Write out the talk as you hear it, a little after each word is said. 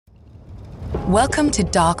Welcome to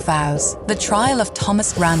Dark Vows, the Trial of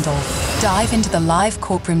Thomas Randolph. Dive into the live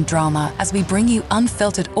courtroom drama as we bring you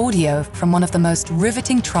unfiltered audio from one of the most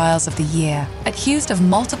riveting trials of the year. Accused of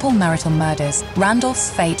multiple marital murders, Randolph's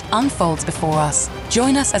fate unfolds before us.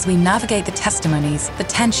 Join us as we navigate the testimonies, the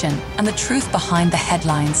tension, and the truth behind the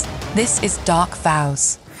headlines. This is Dark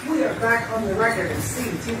Vows. We are back on the record at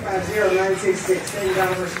C-250966,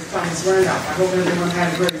 Sensational versus Thomas Randolph. I hope everyone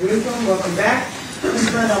had a great weekend. Welcome back.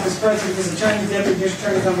 Mr. Randolph is present with his attorney, deputy district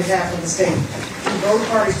attorneys on behalf of the state. Both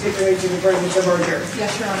parties stipulate to the presence of our jury.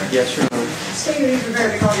 Yes, Your Honor. Yes, Your Honor. State, you need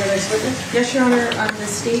prepared to call your next witness. Yes, Your Honor. The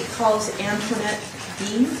state calls Antoinette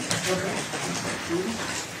Beam. Okay.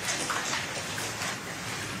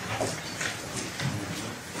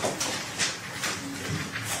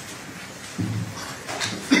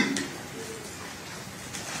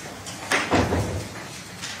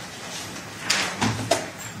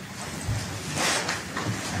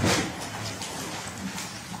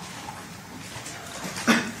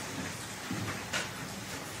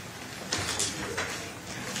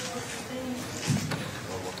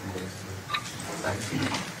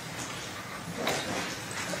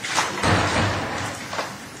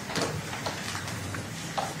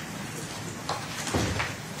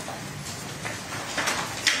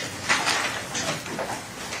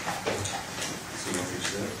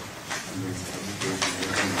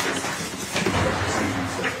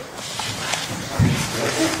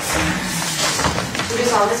 Do you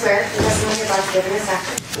solemnly swear the testimony you're about to give in this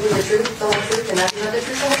action will be the truth, the whole truth, and nothing but the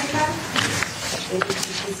truth, the whole truth? Thank you. You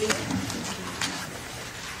can see.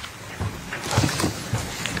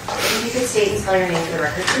 If you could state and spell your name for the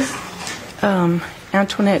record, please.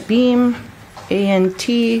 Antoinette Beam,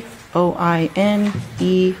 ANTOINETTE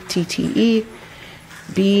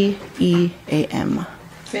BEAM.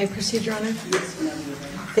 May I proceed, Your Honor? Yes.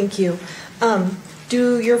 Thank you.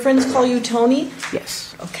 Do your friends call you Tony?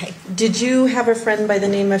 Yes. Okay. Did you have a friend by the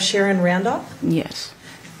name of Sharon Randolph? Yes.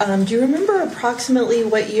 Do you remember approximately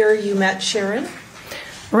what year you met Sharon?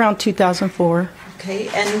 Around 2004. Okay.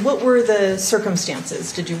 And what were the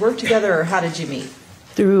circumstances? Did you work together or how did you meet?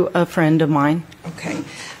 Through a friend of mine. Okay.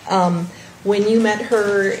 When you met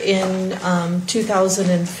her in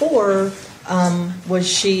 2004, was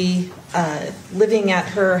she living at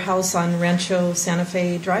her house on Rancho Santa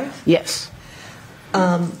Fe Drive? Yes.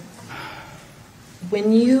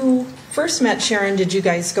 When you first met Sharon, did you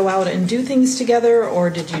guys go out and do things together, or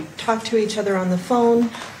did you talk to each other on the phone?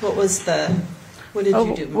 What did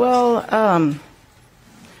you do? Well,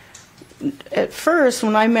 at first,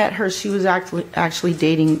 when I met her, she was actually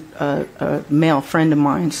dating a male friend of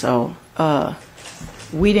mine, so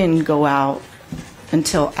we didn't go out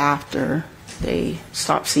until after they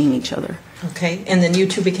stopped seeing each other. Okay, and then you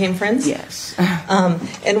two became friends? Yes.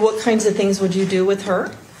 And what kinds of things would you do with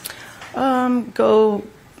her? Go,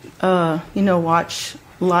 watch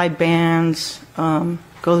live bands, go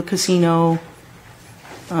to the casino,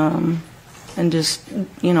 and just,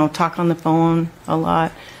 talk on the phone a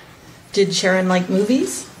lot. Did Sharon like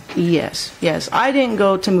movies? Yes. I didn't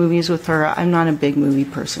go to movies with her. I'm not a big movie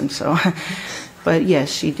person, so... But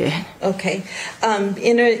yes, she did. Okay.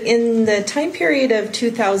 In the time period of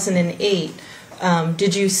 2008,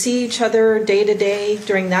 did you see each other day to day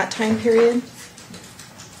during that time period?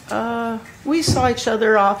 We saw each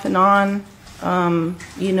other off and on.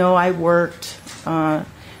 I worked.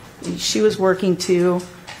 She was working too,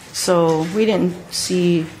 so we didn't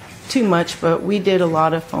see too much, but we did a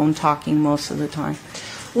lot of phone talking most of the time.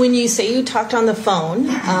 When you say you talked on the phone,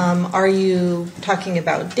 are you talking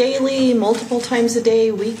about daily, multiple times a day,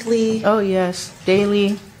 weekly? Oh, yes,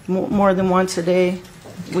 daily, more than once a day.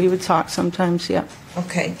 We would talk sometimes, yeah.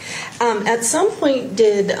 Okay. At some point,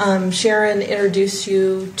 did Sharon introduce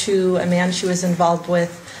you to a man she was involved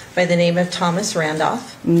with by the name of Thomas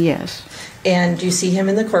Randolph? Yes. And do you see him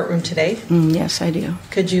in the courtroom today? Yes, I do.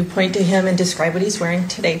 Could you point to him and describe what he's wearing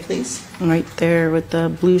today, please? Right there with the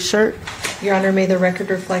blue shirt. Your Honor, may the record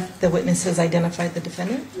reflect the witness has identified the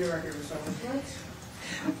defendant? Your record is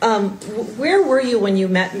on. Where were you when you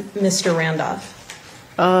met Mr. Randolph?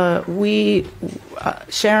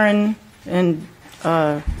 Sharon and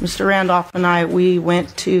Mr. Randolph and we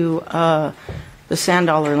went to the Sand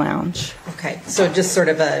Dollar Lounge. Okay, so just sort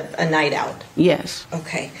of a night out. Yes.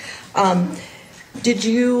 Okay. Did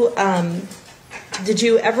you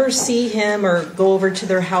ever see him or go over to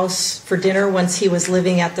their house for dinner once he was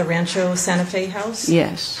living at the Rancho Santa Fe house?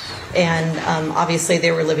 Yes. And obviously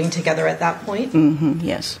they were living together at that point? Mm-hmm,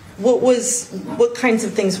 yes. What kinds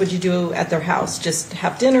of things would you do at their house? Just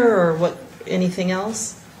have dinner or anything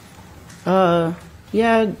else?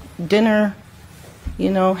 Yeah, dinner,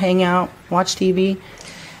 hang out, watch TV.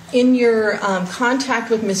 In your contact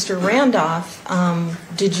with Mr. Randolph,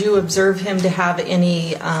 did you observe him to have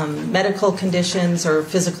any medical conditions or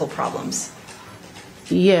physical problems?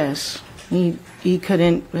 Yes. He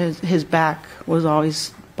couldn't, his back was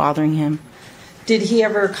always bothering him. Did he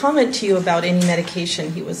ever comment to you about any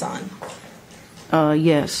medication he was on?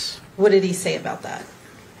 Yes. What did he say about that?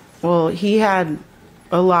 Well, he had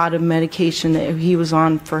a lot of medication that he was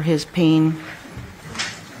on for his pain.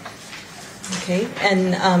 Okay.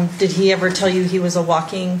 And did he ever tell you he was a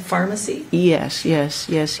walking pharmacy? Yes,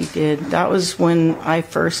 he did. That was when I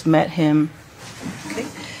first met him. Okay.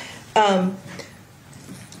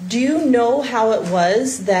 Do you know how it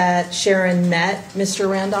was that Sharon met Mr.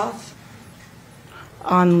 Randolph?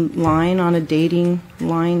 Online, on a dating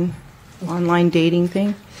line, online dating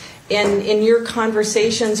thing. And in your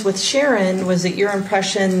conversations with Sharon, was it your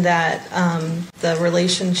impression that the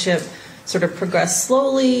relationship sort of progressed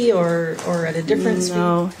slowly or at a different speed?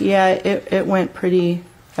 No, yeah, it went pretty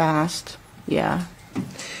fast, yeah.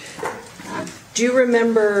 Do you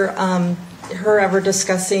remember her ever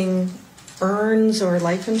discussing urns or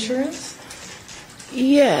life insurance?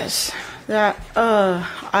 Yes, that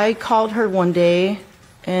I called her one day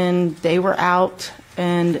and they were out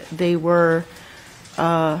and they were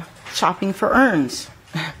shopping for urns.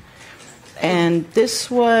 And this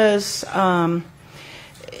was,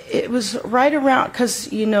 it was right around,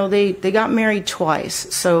 because, you know, they got married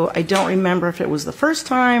twice. So I don't remember if it was the first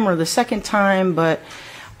time or the second time, but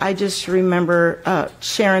I just remember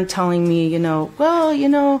Sharon telling me, you know, well, you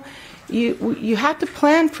know, you have to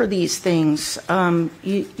plan for these things,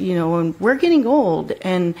 you know, and we're getting old.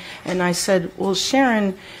 And I said, well,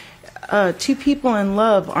 Sharon, two people in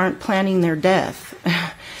love aren't planning their death,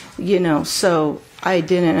 you know, so I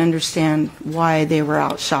didn't understand why they were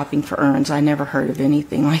out shopping for urns. I never heard of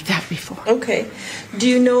anything like that before. Okay. Do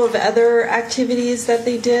you know of other activities that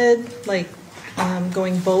they did, like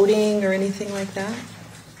going boating or anything like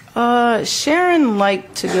that? Sharon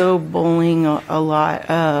liked to go bowling a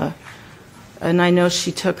lot. And I know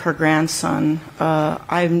she took her grandson.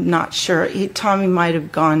 I'm not sure. Tommy might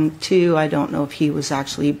have gone too. I don't know if he was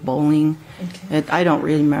actually bowling. Okay. I don't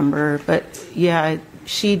really remember. But yeah,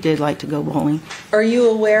 she did like to go bowling. Are you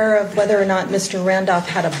aware of whether or not Mr. Randolph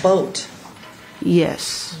had a boat?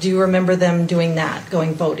 Yes. Do you remember them doing that,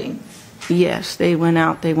 going boating? Yes, they went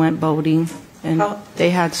out, they went boating. And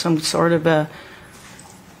they had some sort of a,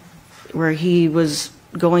 where he was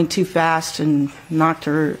going too fast and knocked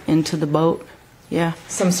her into the boat. Yeah.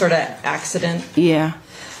 Some sort of accident? Yeah.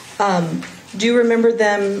 Do you remember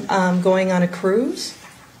them going on a cruise?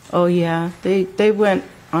 Oh, yeah. They went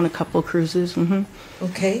on a couple cruises. Mm-hmm.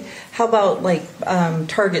 Okay. How about, like,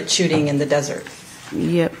 target shooting in the desert?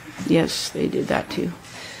 Yep. Yes, they did that too.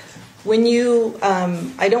 When you,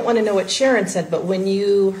 I don't want to know what Sharon said, but when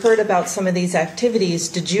you heard about some of these activities,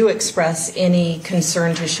 did you express any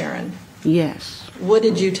concern to Sharon? Yes. What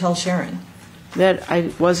did you tell Sharon? That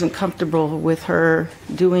I wasn't comfortable with her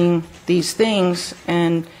doing these things,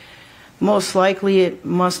 and most likely it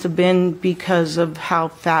must have been because of how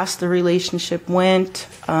fast the relationship went.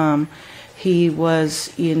 He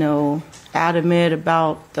was, you know, adamant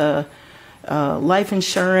about the life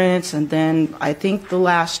insurance, and then I think the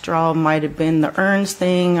last straw might have been the urns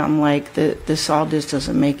thing. I'm like, this all just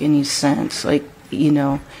doesn't make any sense. Like, you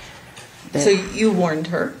know. So you warned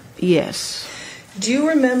her? Yes. Do you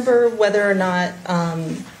remember whether or not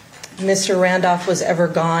Mr. Randolph was ever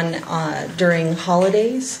gone during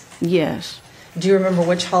holidays? Yes. Do you remember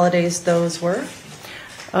which holidays those were?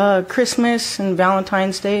 Christmas and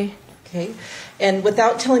Valentine's Day. Okay. And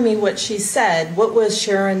without telling me what she said, what was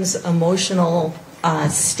Sharon's emotional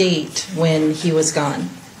state when he was gone?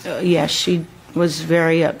 Yes, she was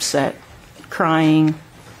very upset, crying,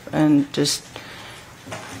 and just,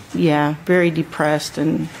 yeah, very depressed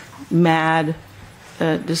and mad,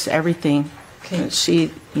 just everything. Okay.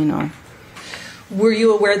 She, you know. Were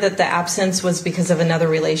you aware that the absence was because of another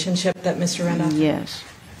relationship that Mr. Randolph had? Yes.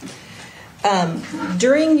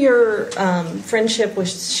 During your friendship with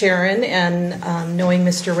Sharon and knowing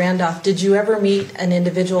Mr. Randolph, did you ever meet an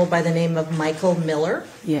individual by the name of Michael Miller?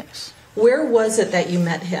 Yes. Where was it that you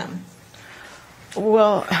met him?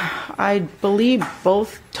 Well, I believe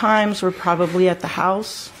both times were probably at the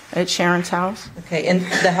house, at Sharon's house. Okay, and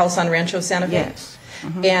the house on Rancho Santa Fe? Yes.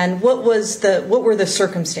 Mm-hmm. And what were the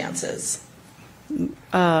circumstances?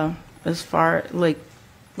 As far, like,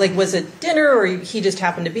 was it dinner, or he just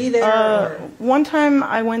happened to be there? One time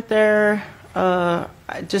I went there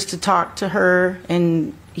just to talk to her,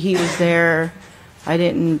 and he was there, I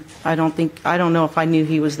don't know if I knew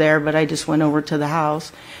he was there, but I just went over to the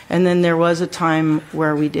house. And then there was a time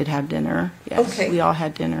where we did have dinner. Yes, Okay. we all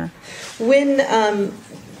had dinner. When,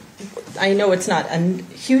 I know it's not a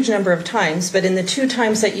huge number of times, but in the 2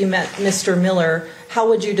 times that you met Mr. Miller, how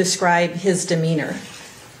would you describe his demeanor?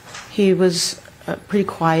 He was pretty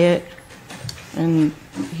quiet, and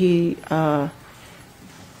he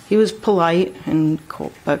was polite and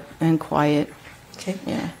quiet. Okay.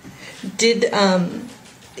 Yeah. Did,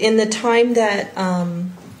 in the time that,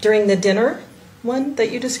 during the dinner one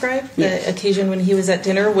that you described, Yes. the occasion when he was at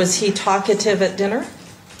dinner, was he talkative at dinner?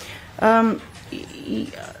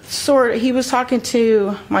 Sort of. He was talking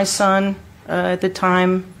to my son at the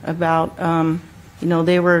time about,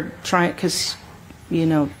 they were trying, because,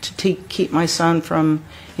 to keep my son from,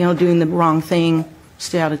 doing the wrong thing,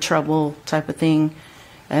 stay out of trouble type of thing.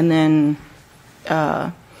 And then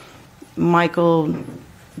Michael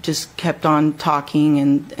just kept on talking,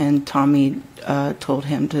 and Tommy told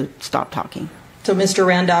him to stop talking. So Mr.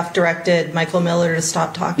 Randolph directed Michael Miller to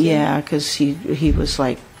stop talking? Yeah, because he was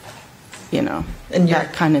like, And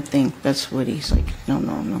that kind of thing. That's what he's like, no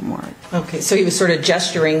more. Okay, so he was sort of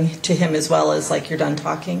gesturing to him as well as like, you're done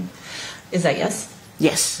talking. Is that yes?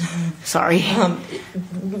 Yes. Sorry.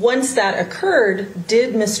 Once that occurred,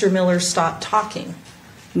 did Mr. Miller stop talking?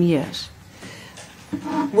 Yes.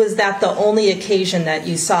 Was that the only occasion that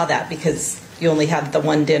you saw that, because you only had the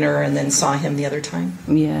one dinner and then saw him the other time?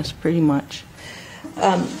 Yes, pretty much.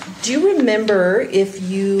 Do you remember if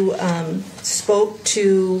you spoke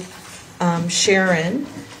to Sharon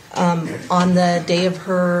on the day of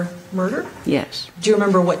her murder? Yes. Do you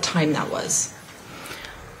remember what time that was?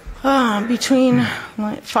 Between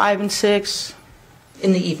 5 and 6.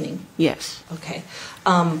 In the evening? Yes. Okay.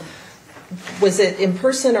 Was it in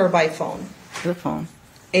person or by phone? The phone.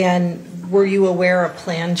 And were you aware of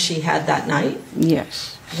plans she had that night?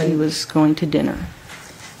 Yes. She was going to dinner.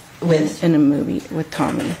 With? In a movie with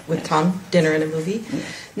Tommy. With Tom? Dinner and a movie? Yes.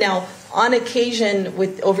 Now, on occasion,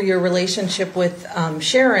 over your relationship with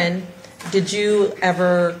Sharon, did you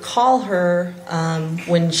ever call her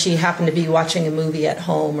when she happened to be watching a movie at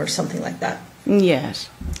home or something like that? Yes.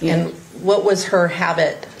 And what was her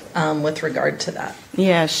habit with regard to that?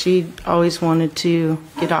 Yeah, she always wanted to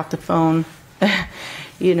get off the phone,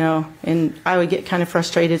 and I would get kind of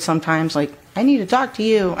frustrated sometimes, like, I need to talk to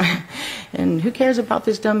you, and who cares about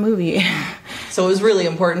this dumb movie? So it was really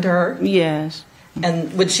important to her? Yes.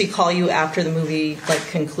 And would she call you after the movie,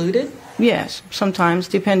 concluded? Yes, sometimes,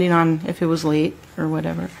 depending on if it was late or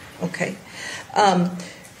whatever. Okay.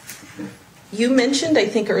 You mentioned, I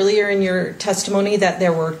think, earlier in your testimony that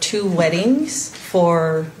there were 2 weddings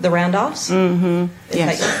for the Randolphs? Mm-hmm.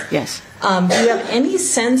 Yes. Yes. Do you have any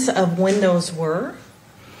sense of when those were?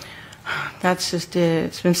 That's just it.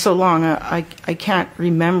 It's been so long, I can't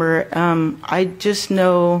remember. I just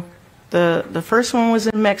know the first one was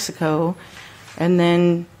in Mexico, and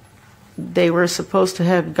then they were supposed to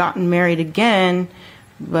have gotten married again,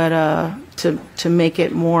 but to make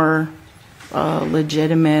it more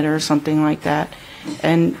legitimate or something like that.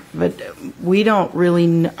 But we don't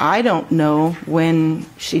really. I don't know when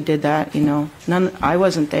she did that. I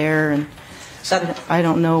wasn't there, and so I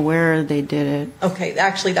don't know where they did it. Okay,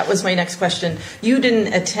 actually, that was my next question. You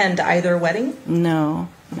didn't attend either wedding? No.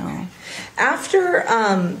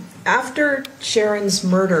 After Sharon's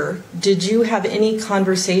murder, did you have any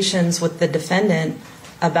conversations with the defendant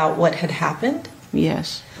about what had happened?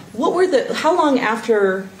 Yes. How long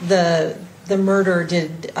after the murder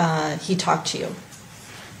did he talk to you?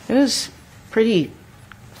 It was pretty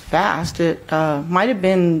fast. It might have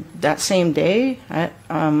been that same day.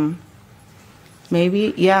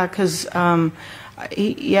 Maybe, yeah, because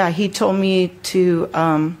he told me to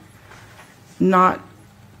not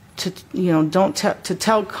to to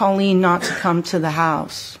tell Colleen not to come to the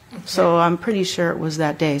house. Okay. So I'm pretty sure it was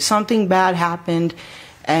that day. Something bad happened,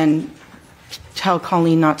 and tell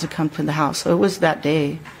Colleen not to come to the house. So it was that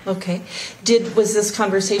day. Okay. Was this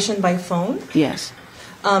conversation by phone? Yes.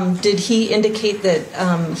 Did he indicate that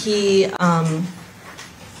he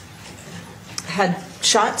had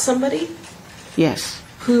shot somebody? Yes.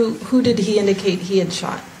 Who did he indicate he had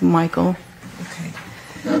shot? Michael. Okay.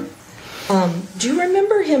 Do you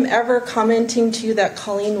remember him ever commenting to you that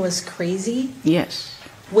Colleen was crazy? Yes.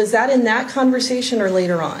 Was that in that conversation or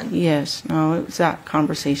later on? Yes. No, it was that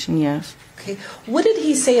conversation, yes. Okay. What did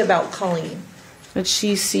he say about Colleen? That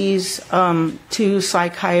she sees 2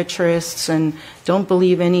 psychiatrists and don't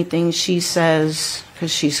believe anything she says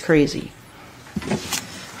because she's crazy.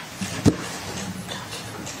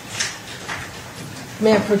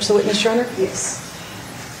 May I approach the witness, Your Honor? Yes.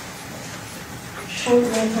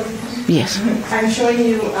 Yes. I'm showing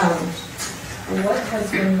you what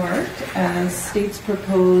has been marked as states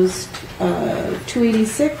proposed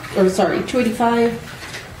 285,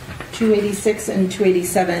 286, and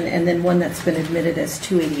 287, and then one that's been admitted as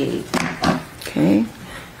 288. Okay.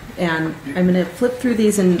 And I'm going to flip through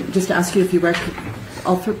these and just ask you if you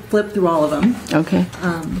I'll flip through all of them. Okay.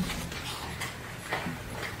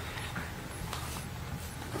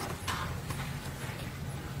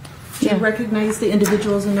 Do you recognize the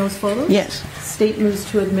individuals in those photos? Yes. State moves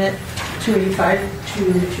to admit 285 to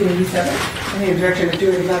 287. Any objection to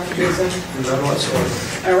 285 to 287? None whatsoever.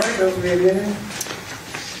 All right, those will be admitted.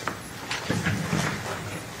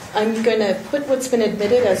 I'm going to put what's been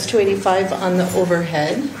admitted as 285 on the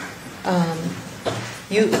overhead.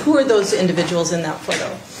 Who are those individuals in that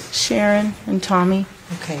photo? Sharon and Tommy.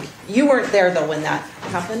 Okay. You weren't there, though, when that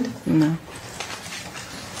happened? No.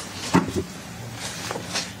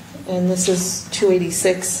 And this is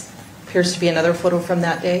 286. Appears to be another photo from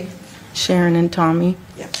that day. Sharon and Tommy.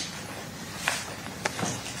 Yep.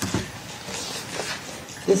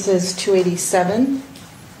 This is 287.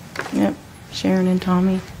 Yep. Sharon and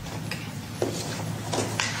Tommy.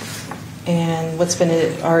 And what's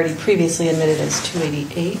been already previously admitted as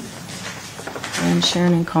 288. And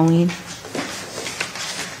Sharon and Colleen.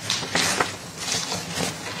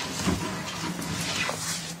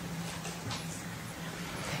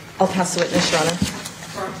 I'll pass the witness, Your Honor.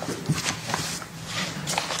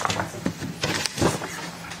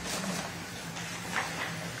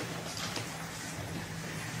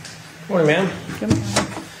 Morning, ma'am. Good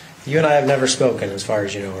morning. You and I have never spoken, as far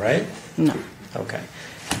as you know, right? No. Okay.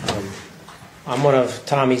 I'm one of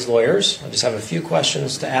Tommy's lawyers. I just have a few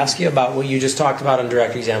questions to ask you about what you just talked about in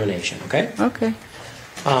direct examination, okay? Okay.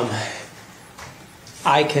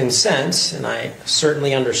 I can sense, and I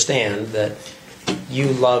certainly understand, that you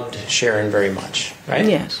loved Sharon very much, right?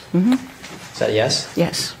 Yes. Mm-hmm. Is that a yes?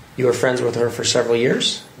 Yes. You were friends with her for several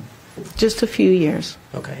years? Just a few years.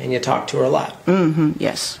 Okay. And you talked to her a lot? Mm-hmm.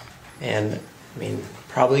 Yes. And, I mean,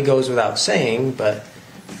 probably goes without saying, but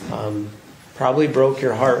probably broke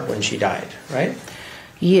your heart when she died, right?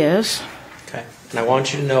 Yes. Okay. And I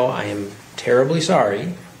want you to know I am terribly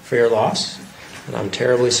sorry for your loss, and I'm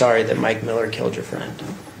terribly sorry that Mike Miller killed your friend.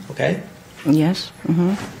 Okay? Yes.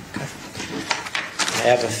 Mm-hmm. Okay. I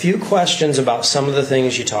have a few questions about some of the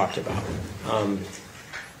things you talked about.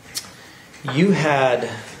 You had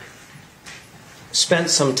spent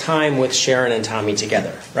some time with Sharon and Tommy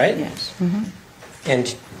together, right? Yes. Mm-hmm.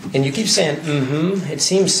 And you keep saying, mm-hmm. It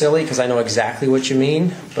seems silly because I know exactly what you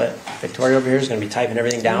mean, but Victoria over here is going to be typing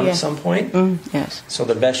everything down at some point. Yes. So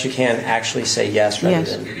the best you can, actually say yes rather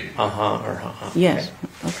than uh-huh or uh-huh. Yes.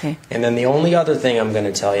 Okay. And then the only other thing I'm going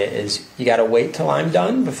to tell you is you got to wait till I'm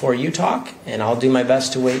done before you talk, and I'll do my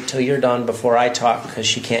best to wait till you're done before I talk because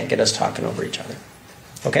she can't get us talking over each other.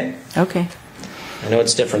 Okay? Okay. I know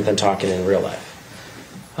it's different than talking in real life.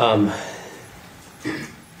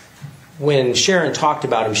 When Sharon talked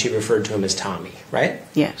about him, she referred to him as Tommy, right?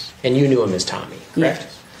 Yes. And you knew him as Tommy, correct?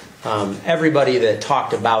 Yes. Everybody that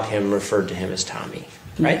talked about him referred to him as Tommy,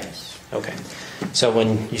 right? Yes. Okay. So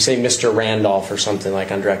when you say Mr. Randolph or something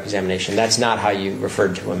like on direct examination, that's not how you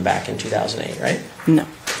referred to him back in 2008, right? No.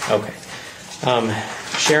 Okay.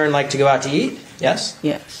 Sharon liked to go out to eat, yes?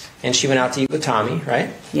 Yes. And she went out to eat with Tommy,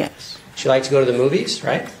 right? Yes. She liked to go to the movies,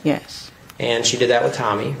 right? Yes. And she did that with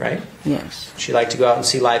Tommy, right? Yes. She liked to go out and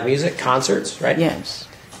see live music, concerts, right? Yes.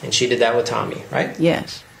 And she did that with Tommy, right?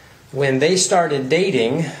 Yes. When they started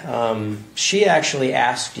dating, she actually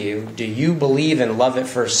asked you, do you believe in love at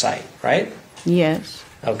first sight, right? Yes.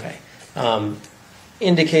 Okay.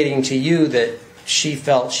 Indicating to you that she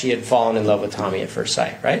felt she had fallen in love with Tommy at first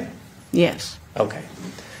sight, right? Yes. Okay.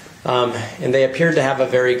 And they appeared to have a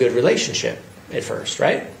very good relationship at first,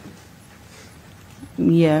 right?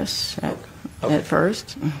 Yes. Okay. At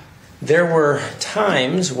first. There were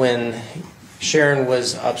times when Sharon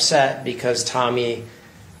was upset because Tommy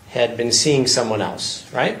had been seeing someone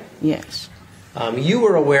else, right? Yes. You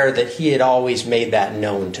were aware that he had always made that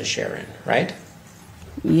known to Sharon, right?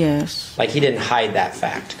 Yes. Like he didn't hide that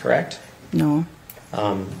fact, correct? No.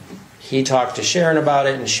 He talked to Sharon about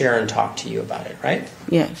it and Sharon talked to you about it, right?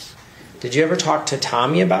 Yes. Did you ever talk to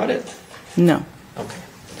Tommy about it? No. Okay.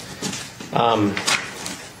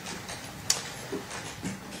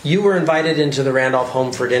 You were invited into the Randolph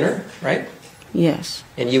home for dinner, right? Yes.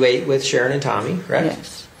 And you ate with Sharon and Tommy, correct?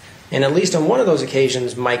 Yes. And at least on one of those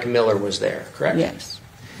occasions, Mike Miller was there, correct? Yes.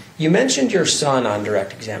 You mentioned your son on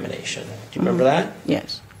direct examination. Do you remember that?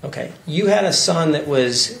 Yes. Okay. You had a son that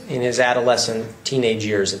was in his adolescent, teenage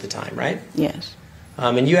years at the time, right? Yes.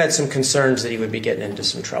 And you had some concerns that he would be getting into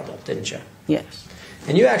some trouble, didn't you? Yes.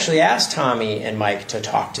 And you actually asked Tommy and Mike to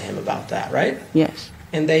talk to him about that, right? Yes.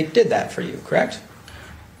 And they did that for you, correct?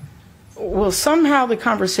 Well, somehow the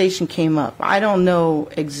conversation came up. I don't know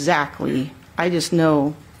exactly. I just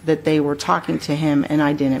know that they were talking to him, and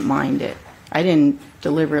I didn't mind it. I didn't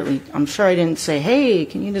deliberately, I'm sure I didn't say, hey,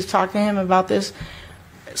 can you just talk to him about this?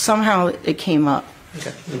 Somehow it came up.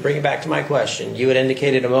 Okay. And bring it back to my question. You had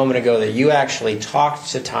indicated a moment ago that you actually talked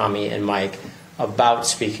to Tommy and Mike about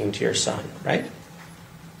speaking to your son, right?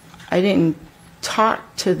 I didn't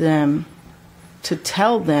talk to them to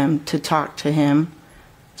tell them to talk to him.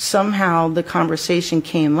 Somehow the conversation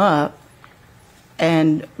came up,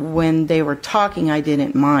 and when they were talking, I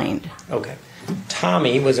didn't mind. Okay.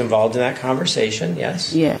 Tommy was involved in that conversation,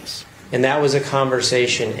 yes? Yes. And that was a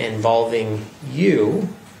conversation involving you,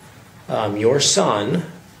 your son,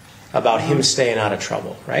 about him staying out of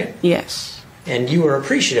trouble, right? Yes. And you were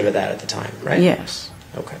appreciative of that at the time, right? Yes.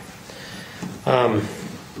 Okay.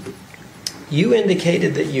 You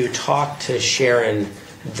indicated that you talked to Sharon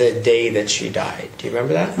the day that she died. Do you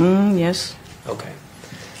remember that? Yes. Okay.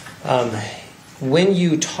 When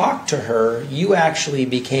you talked to her, you actually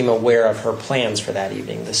became aware of her plans for that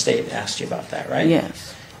evening. The state asked you about that, right?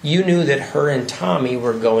 Yes. You knew that her and Tommy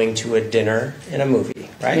were going to a dinner and a movie,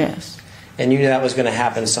 right? Yes. And you knew that was going to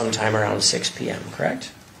happen sometime around 6 p.m.,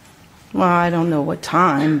 correct? Well, I don't know what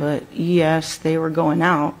time, but yes, they were going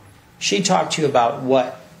out. She talked to you about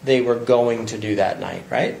what they were going to do that night,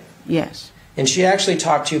 right? Yes. And she actually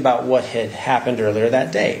talked to you about what had happened earlier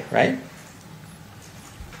that day, right?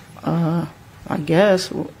 I guess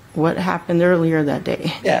what happened earlier that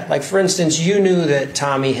day. Yeah, like for instance, you knew that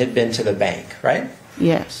Tommy had been to the bank, right?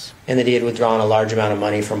 Yes. And that he had withdrawn a large amount of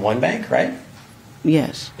money from one bank, right?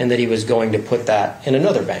 Yes. And that he was going to put that in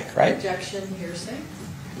another bank, right? Objection, hearsay.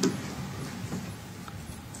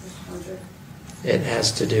 It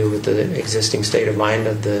has to do with the existing state of mind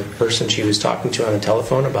of the person she was talking to on the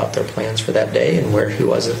telephone about their plans for that day and where he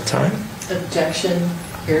was at the time. Objection,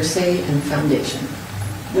 hearsay, and foundation.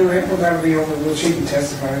 All right, well, that'll be over. Will she can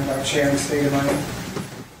testify about Sharon's state of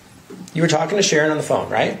mind? You were talking to Sharon on the phone,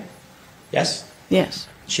 right? Yes? Yes.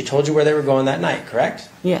 She told you where they were going that night, correct?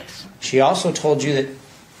 Yes. She also told you that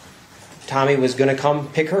Tommy was going to come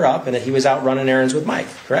pick her up and that he was out running errands with Mike,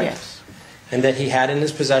 correct? Yes. And that he had in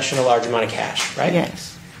his possession a large amount of cash, right?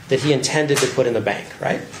 Yes. That he intended to put in the bank,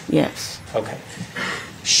 right? Yes. Okay.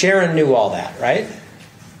 Sharon knew all that, right?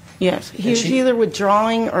 Yes. He And was she- either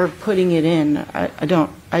withdrawing or putting it in.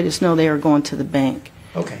 I just know they were going to the bank.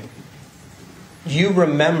 Okay. You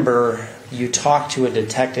remember you talked to a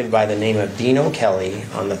detective by the name of Dino Kelly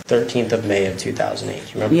on the 13th of May of 2008.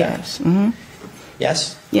 You remember Yes. that? Mm-hmm.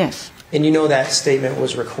 Yes? Yes. And you know that statement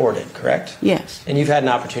was recorded, correct? Yes. And you've had an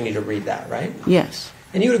opportunity to read that, right? Yes.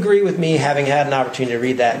 And you would agree with me, having had an opportunity to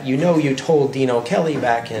read that, you know you told Dino Kelly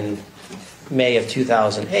back in May of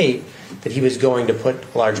 2008 that he was going to put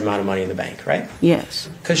a large amount of money in the bank, right? Yes.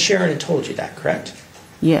 Because Sharon had told you that, correct?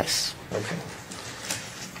 Yes. Okay.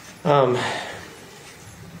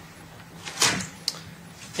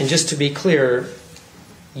 And just to be clear,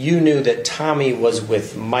 you knew that Tommy was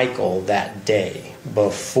with Michael that day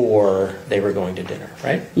before they were going to dinner,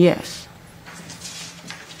 right? Yes.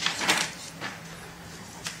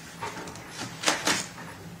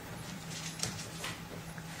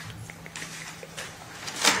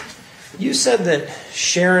 You said that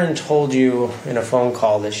Sharon told you in a phone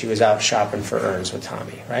call that she was out shopping for urns with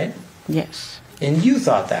Tommy, right? Yes. And you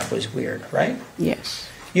thought that was weird, right? Yes.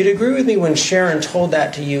 You'd agree with me when Sharon told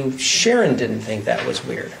that to you, Sharon didn't think that was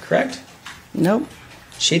weird, correct? Nope.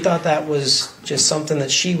 She thought that was just something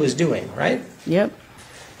that she was doing, right? Yep.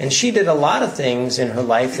 And she did a lot of things in her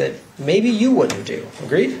life that maybe you wouldn't do.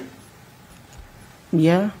 Agreed?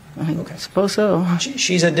 Yeah. I Okay. suppose so.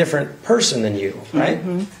 She's a different person than you, right?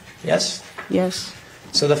 Mm-hmm. Yes? Yes.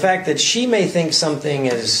 So the fact that she may think something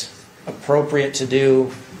is appropriate to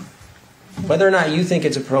do, whether or not you think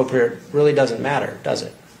it's appropriate really doesn't matter, does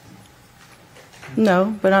it?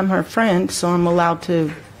 No, but I'm her friend, so I'm allowed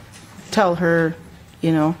to tell her,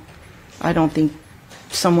 I don't think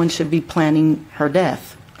someone should be planning her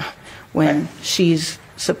death when Right. she's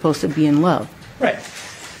supposed to be in love. Right.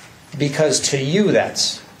 Because to you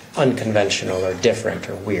that's unconventional or different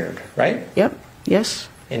or weird, right? Yep. Yes.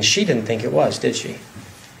 And she didn't think it was, did she?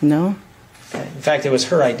 No. Okay. In fact, it was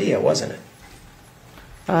her idea, wasn't it?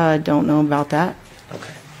 I don't know about that.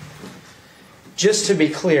 Okay. Just to be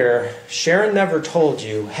clear, Sharon never told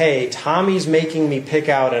you, hey, Tommy's making me pick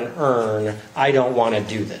out an urn. I don't want to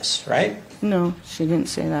do this, right? No, she didn't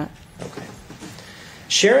say that. Okay.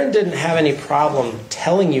 Sharon didn't have any problem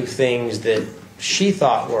telling you things that she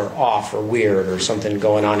thought were off or weird or something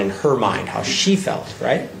going on in her mind, how she felt,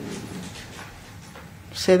 right?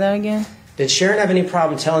 Say that again? Did Sharon have any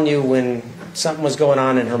problem telling you when something was going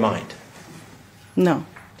on in her mind? No.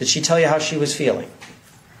 Did she tell you how she was feeling?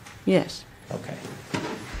 Yes. Okay.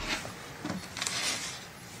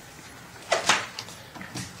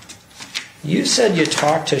 You said you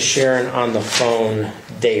talked to Sharon on the phone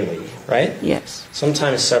daily, right? Yes.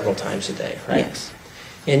 Sometimes several times a day, right? Yes.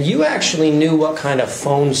 And you actually knew what kind of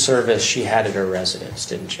phone service she had at her residence,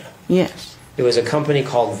 didn't you? Yes. It was a company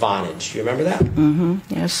called Vonage. You remember that? Mm-hmm.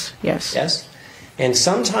 Yes. Yes. Yes? And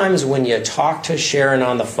sometimes when you talk to Sharon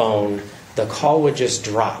on the phone, the call would just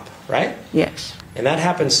drop, right? Yes. And that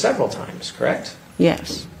happened several times, correct?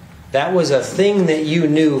 Yes. That was a thing that you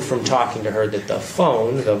knew from talking to her, that the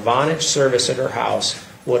phone, the Vonage service at her house,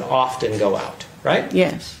 would often go out, right?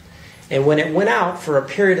 Yes. And when it went out for a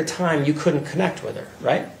period of time, you couldn't connect with her,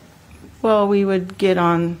 right? Well, we would get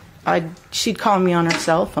on. She'd call me on her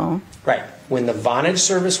cell phone. Right. When the Vonage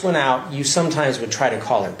service went out, you sometimes would try to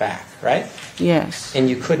call her back, right? Yes. And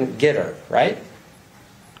you couldn't get her, right?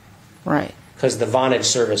 Right. Because the Vonage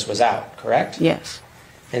service was out, correct? Yes.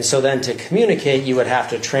 And so then to communicate, you would have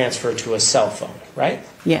to transfer to a cell phone, right?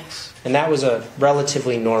 Yes. And that was a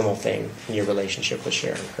relatively normal thing in your relationship with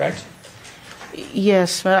Sharon, correct?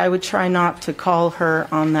 Yes, but I would try not to call her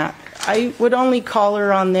on that. I would only call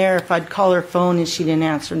her on there if I'd call her phone and she didn't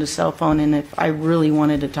answer the cell phone, and if I really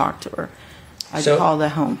wanted to talk to her, I'd call the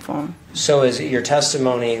home phone. So is it your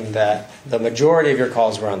testimony that the majority of your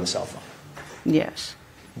calls were on the cell phone? Yes.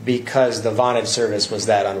 Because the Vonage service was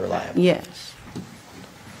that unreliable? Yes.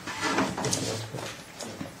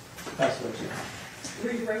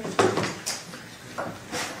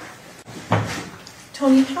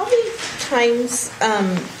 Tony, how many times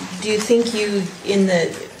do you think you, in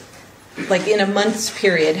a month's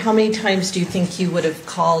period, how many times do you think you would have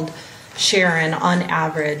called Sharon on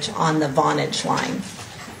average on the Vonage line?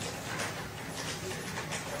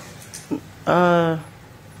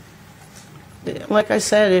 Like I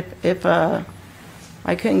said, if I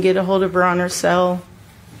couldn't get a hold of her on her cell,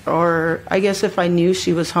 or I guess if I knew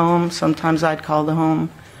she was home, sometimes I'd call the home.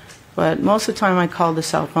 But most of the time I called the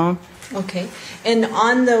cell phone. Okay. And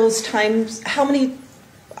on those times, how many,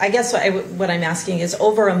 I guess what I'm asking is,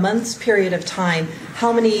 over a month's period of time,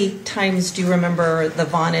 how many times do you remember the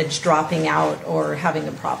Vonage dropping out or having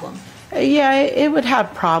a problem? Yeah, it would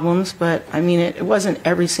have problems, but I mean, it wasn't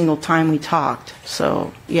every single time we talked.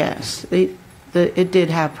 So, yes, it did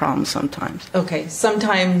have problems sometimes. Okay.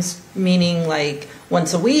 Sometimes meaning like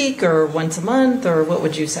once a week or once a month, or what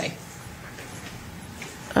would you say?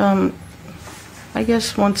 I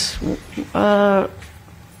guess once, I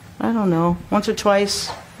don't know, once or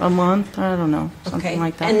twice a month, I don't know, something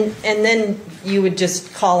like that. And then you would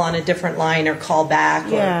just call on a different line or call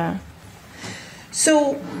back? Yeah.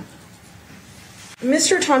 So,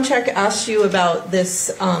 Mr. Tomchak asked you about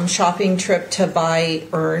this shopping trip to buy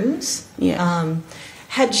urns. Yeah.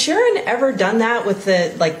 Had Sharon ever done that with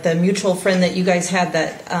the mutual friend that you guys had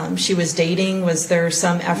that she was dating? Was there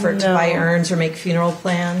some effort to buy urns or make funeral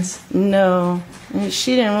plans? No.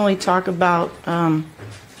 She didn't really talk about,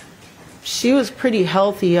 she was pretty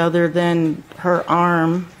healthy other than her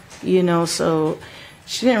arm, so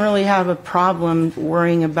she didn't really have a problem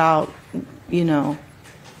worrying about,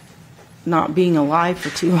 not being alive for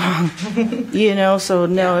too long, so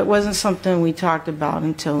no, it wasn't something we talked about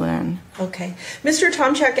until then. Okay. Mr.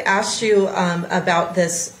 Tomchak asked you about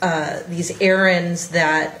these errands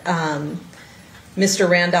that Mr.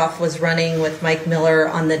 Randolph was running with Mike Miller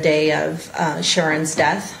on the day of Sharon's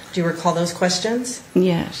death. Do you recall those questions?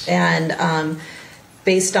 Yes. And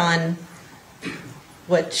based on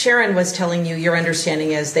what Sharon was telling you, your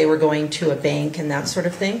understanding is they were going to a bank and that sort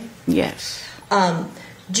of thing? Yes.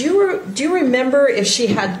 Do you remember if she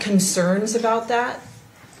had concerns about that?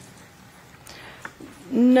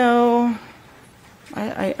 No,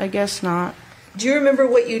 I guess not. Do you remember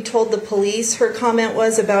what you told the police her comment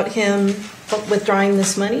was about him withdrawing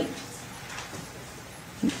this money?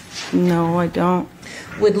 No, I don't.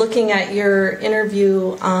 Would looking at your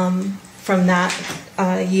interview from that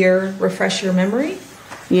year refresh your memory?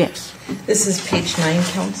 Yes. This is page 9,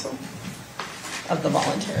 counsel, of the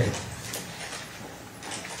voluntary.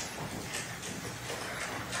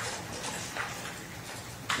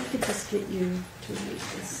 I could just get you to read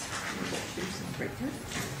this. Right there.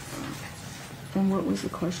 And what was the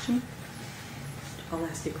question? I'll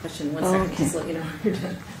ask you a question 1 second, okay. just let you know when you're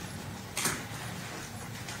done.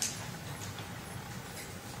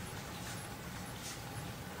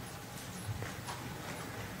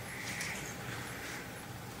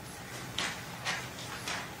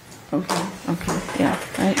 Okay. Okay, yeah.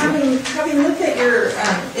 Having looked at your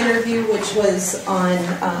interview, which was on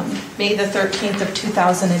May the 13th of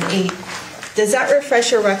 2008, does that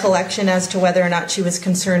refresh your recollection as to whether or not she was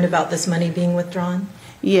concerned about this money being withdrawn?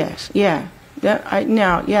 Yes, yeah.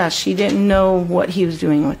 She didn't know what he was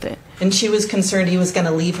doing with it. And she was concerned he was going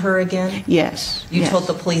to leave her again? Yes. You told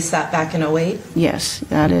the police that back in 2008? Yes,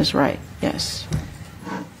 that is right, yes.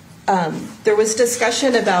 There was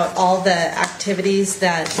discussion about all the activities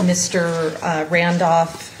that Mr.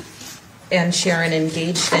 Randolph and Sharon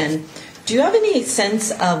engaged in. Do you have any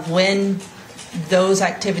sense of when those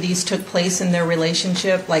activities took place in their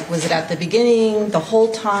relationship? Like, was it at the beginning, the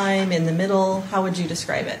whole time, in the middle? How would you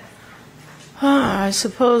describe it? I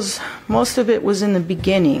suppose most of it was in the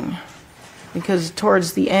beginning, because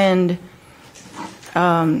towards the end,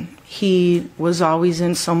 he was always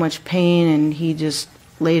in so much pain, and he just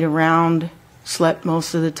laid around, slept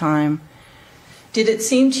most of the time. Did it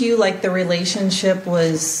seem to you like the relationship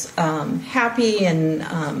was happy and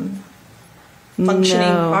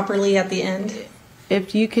functioning properly at the end?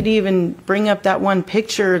 If you could even bring up that one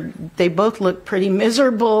picture, they both looked pretty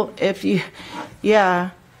miserable. Then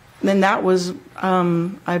that was,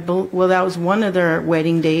 that was one of their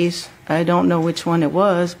wedding days. I don't know which one it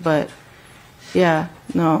was, but they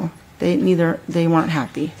weren't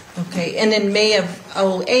happy. Okay, and in May of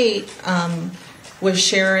 2008, was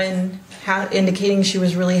Sharon indicating she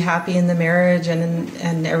was really happy in the marriage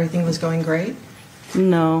and everything was going great?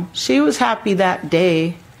 No, she was happy that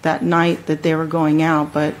day, that night that they were going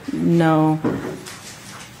out, but no,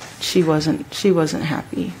 she wasn't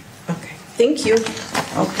happy. Okay, thank you.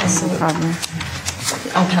 No problem.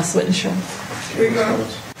 I'll pass the witness. Here you go.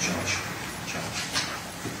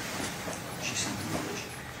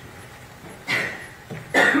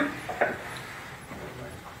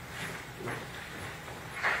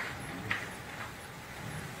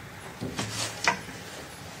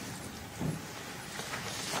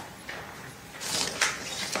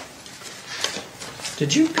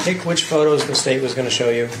 Did you pick which photos the state was going to show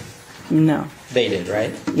you? No. They did,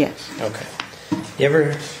 right? Yes. Okay. You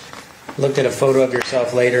ever looked at a photo of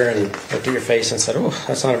yourself later and looked at your face and said, "Oh,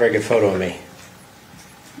 that's not a very good photo of me"?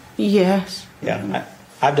 Yes. Yeah,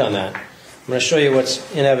 I've done that. I'm going to show you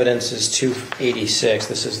what's in evidence is 286.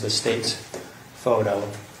 This is the state's photo.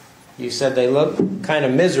 You said they look kind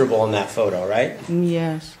of miserable in that photo, right?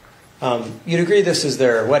 Yes. You'd agree this is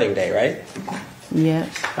their wedding day, right?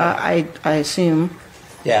 Yes. I assume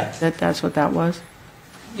that's what that was.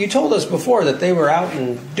 You told us before that they were out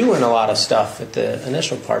and doing a lot of stuff at the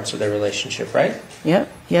initial parts of their relationship, right? Yep.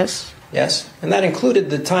 Yes. Yes. And that included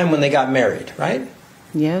the time when they got married, right?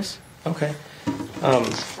 Yes. Okay.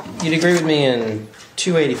 You'd agree with me in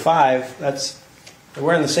 285, they're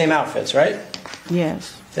wearing the same outfits, right?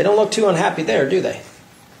 Yes. They don't look too unhappy there, do they?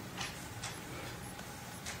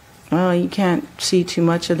 Well, you can't see too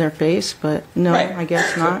much of their face, but no, right. I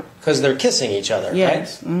guess not. Because they're kissing each other,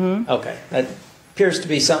 yes. Right? Mm-hmm. Okay. That appears to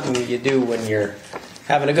be something you do when you're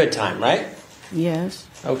having a good time, right? Yes.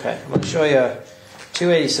 Okay. I'm going to show you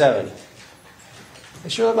 287. They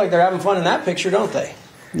sure look like they're having fun in that picture, don't they?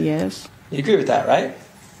 Yes. You agree with that, right?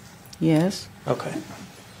 Yes. Okay.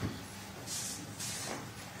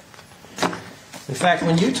 In fact,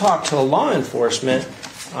 when you talked to law enforcement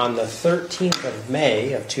on the 13th of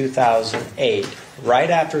May of 2008, right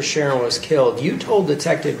after Sharon was killed, you told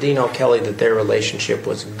Detective Dino Kelly that their relationship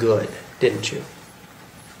was good, didn't you?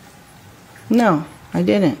 No, I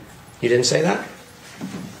didn't. You didn't say that?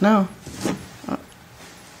 No.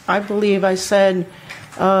 I believe I said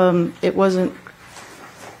it wasn't.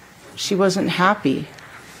 She wasn't happy.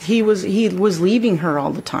 He was leaving her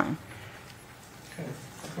all the time. Okay.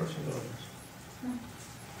 Of course it was.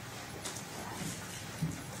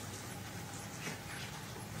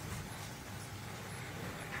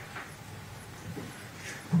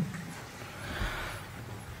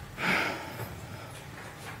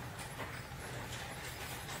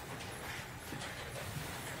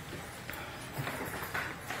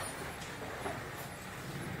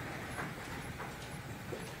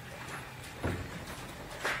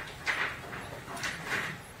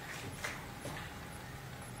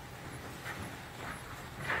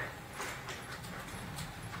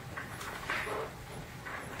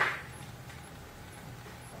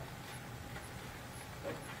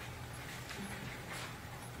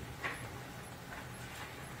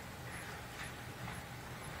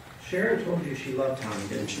 Sharon told you she loved Tommy,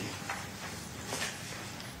 didn't she?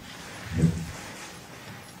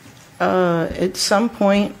 At some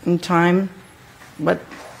point in time, but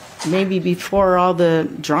maybe before all the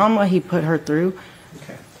drama he put her through.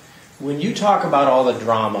 Okay. When you talk about all the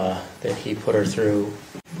drama that he put her through,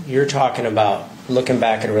 You're talking about looking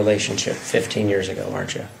back at a relationship 15 years ago,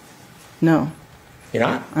 aren't you? No, You're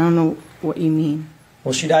not? I don't know what you mean.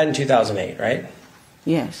 Well, she died in 2008, right?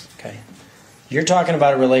 Yes. Okay. You're talking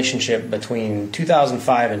about a relationship between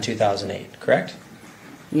 2005 and 2008, correct?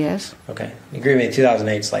 Yes. Okay. You agree with me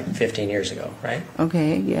 2008 is like 15 years ago, right?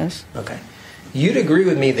 Okay, yes. Okay. You'd agree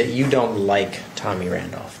with me that you don't like Tommy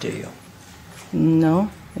Randolph, do you? No.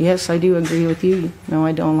 Yes, I do agree with you. No,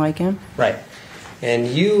 I don't like him. Right. And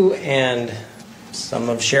you and some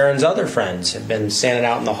of Sharon's other friends have been standing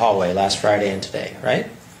out in the hallway last Friday and today, right?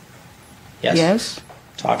 Yes? Yes.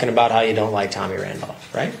 Talking about how you don't like Tommy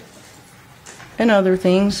Randolph, right? And other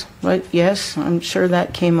things, but yes, I'm sure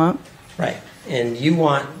that came up. Right. And you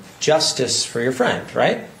want justice for your friend,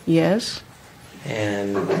 right? Yes.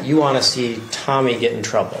 And you want to see Tommy get in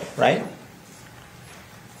trouble, right?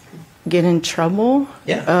 Get in trouble?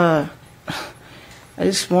 Yeah. I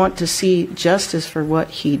just want to see justice for what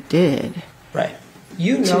he did. Right.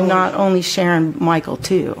 You know. To not only Sharon, Michael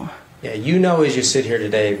too. Yeah, you know as you sit here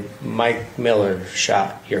today, Mike Miller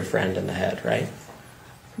shot your friend in the head, right?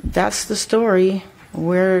 That's the story.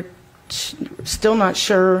 We're still not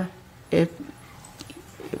sure if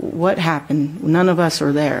what happened. None of us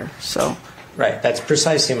are there, so. Right, that's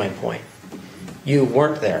precisely my point. You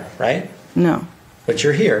weren't there, right? No. But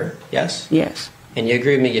you're here, yes? Yes. And you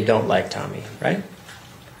agree with me you don't like Tommy, right?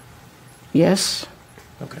 Yes.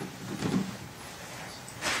 Okay.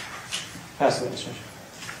 Pass the witness.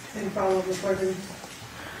 Any follow-up, Ms. Perkins?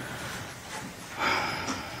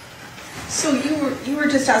 So you were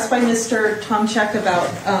just asked by Mr. Tomchek about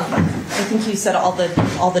I think you said all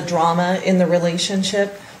the drama in the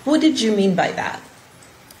relationship. What did you mean by that?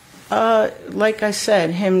 Like I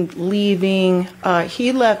said, him leaving,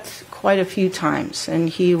 he left quite a few times, and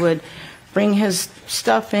he would bring his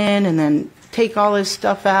stuff in and then take all his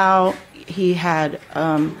stuff out. He had,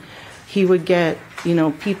 he would get,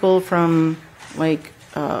 people from like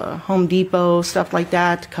Home Depot, stuff like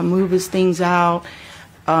that, to come move his things out.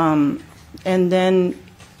 And then,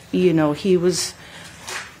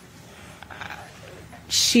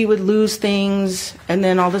 she would lose things, and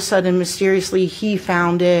then all of a sudden, mysteriously, he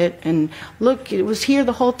found it, and look, it was here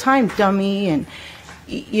the whole time, dummy, and,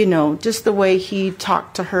 just the way he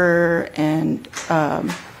talked to her and,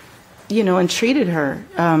 and treated her.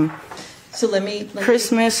 So let me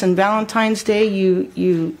Christmas and Valentine's Day,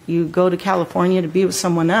 you go to California to be with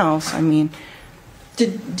someone else. I mean,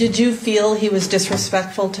 Did you feel he was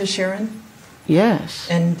disrespectful to Sharon? Yes.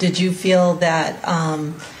 And did you feel that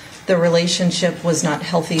the relationship was not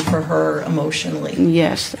healthy for her emotionally?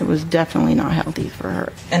 Yes, it was definitely not healthy for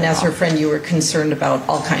her. And as her friend, you were concerned about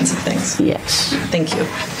all kinds of things? Yes. Thank you.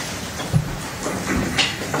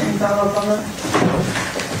 Any follow-up on that?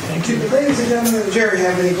 Thank you. Ladies and gentlemen of the jury,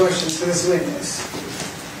 have any questions for this witness?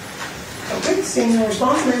 Okay, seeing no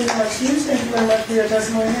response, maybe not excused. Thank you very much for your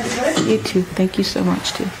testimony here today. You too. Thank you so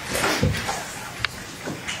much, too.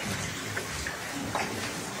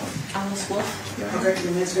 Alice Wolf. Okay,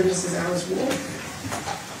 the next witness is Alice Wolf.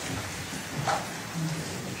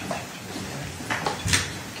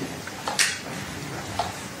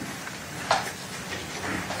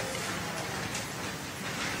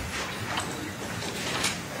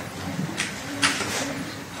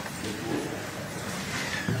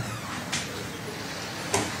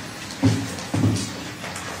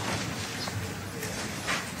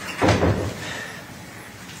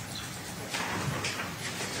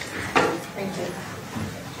 Thank you.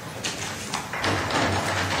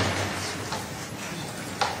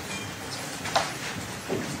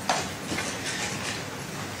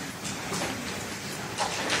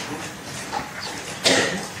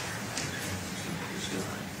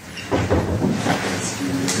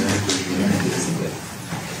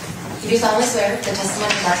 You do solemnly swear the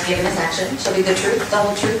testimony about to give in this action shall be the truth, the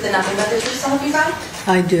whole truth, and nothing but the truth, so help you God?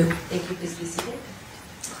 I do. Thank you. Please be seated.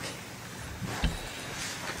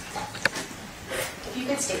 If you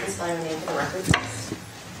could state and spell your name for the record, please.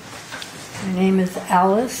 My name is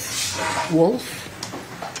Alice Wolfe,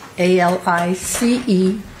 ALICEWOLFE.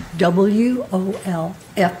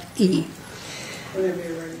 Whenever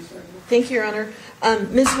you're ready, sir. Thank you, Your Honor.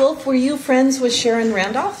 Ms. Wolf, were you friends with Sharon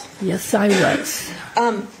Randolph? Yes, I was.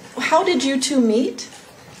 How did you two meet?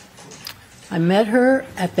 I met her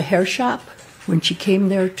at the hair shop when she came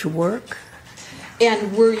there to work.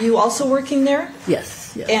 And were you also working there?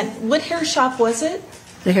 Yes, yes. And what hair shop was it?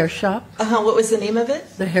 The hair shop. What was the name of it?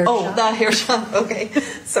 The hair Oh, shop. the hair shop. Okay.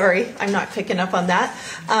 Sorry, I'm not picking up on that.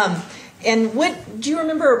 And do you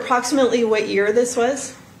remember approximately what year this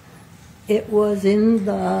was? It was in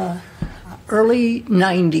the early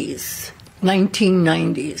 90s.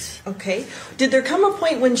 1990s. Okay. Did there come a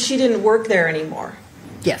point when she didn't work there anymore?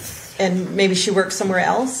 Yes. And maybe she worked somewhere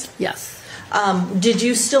else? Yes. Did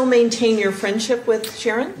you still maintain your friendship with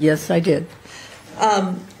Sharon? Yes, I did.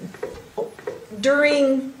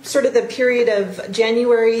 During sort of the period of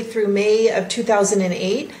January through May of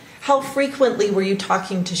 2008, how frequently were you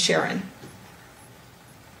talking to Sharon?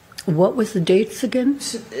 What was the dates again?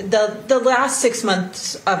 The last 6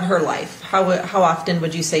 months of her life, how often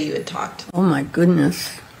would you say you had talked? Oh my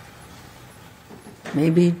goodness.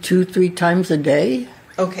 Maybe 2-3 times a day.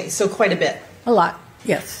 Okay, so quite a bit. A lot,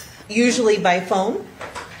 yes. Usually by phone?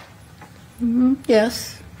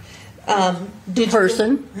 Yes. Did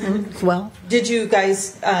Person as well. Did you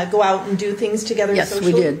guys go out and do things together Yes,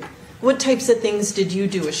 socially? we did. What types of things did you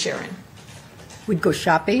do with Sharon? We'd go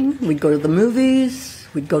shopping, we'd go to the movies,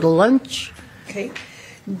 we'd go to lunch. Okay.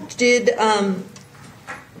 Did,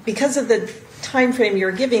 because of the time frame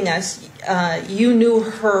you're giving us, you knew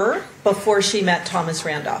her before she met Thomas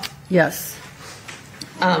Randolph? Yes.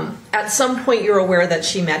 At some point you're aware that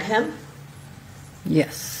she met him?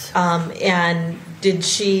 Yes. And did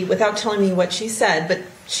she, without telling me what she said, but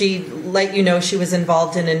she let you know she was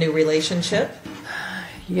involved in a new relationship?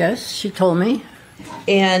 Yes, she told me.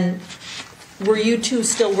 And were you two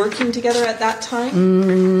still working together at that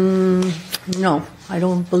time? No, I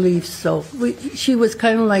don't believe so. She was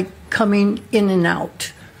kind of like coming in and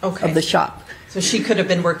out of the shop. So she could have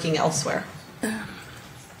been working elsewhere.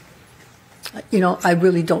 I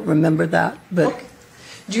really don't remember that. But Okay.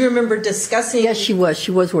 Do you remember discussing? yes, she was.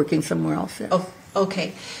 She was working somewhere else. Yes. Oh,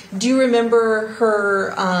 okay. Do you remember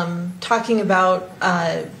her talking about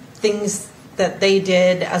things that they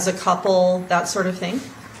did as a couple, that sort of thing?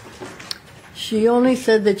 She only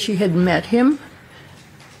said that she had met him,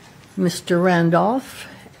 Mr. Randolph,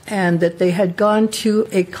 and that they had gone to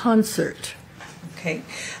a concert. Okay.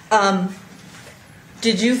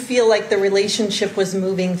 Did you feel like the relationship was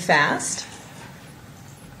moving fast?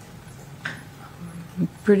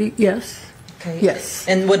 Yes. Okay. Yes.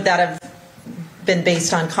 And would that have been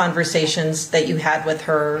based on conversations that you had with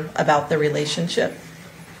her about the relationship?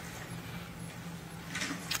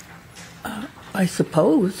 I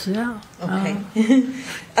suppose, yeah. Okay.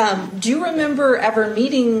 Do you remember ever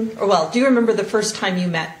meeting, do you remember the first time you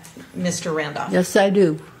met Mr. Randolph? Yes, I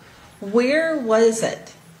do. Where was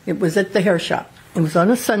it? It was at the hair shop. It was on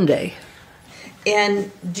a Sunday. And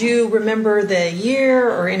do you remember the year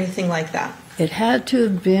or anything like that? It had to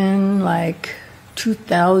have been like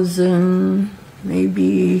 2000,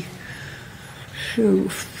 maybe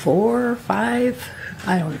 4 or 5.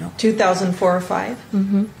 I don't know. 2004 or 5?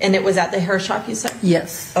 Mm-hmm. And it was at the hair shop, you said?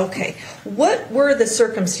 Yes. Okay. What were the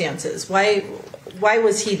circumstances? Why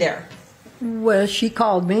was he there? Well, she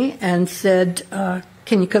called me and said,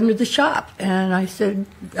 can you come to the shop? And I said,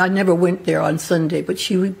 I never went there on Sunday, but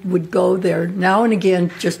she would go there now and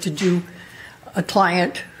again just to do a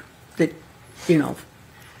client that,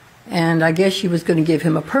 and I guess she was going to give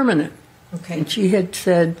him a permanent. Okay. And she had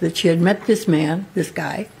said that she had met this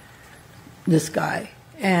guy,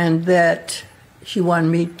 and that she wanted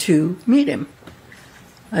me to meet him.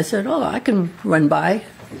 I said, I can run by.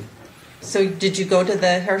 So did you go to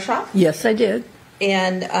the hair shop? Yes, I did.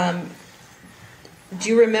 And do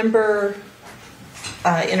you remember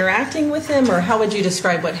interacting with him, or how would you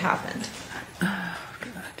describe what happened? Oh,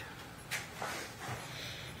 God.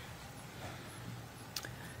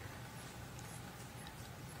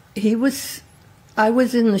 I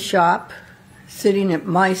was in the shop, sitting at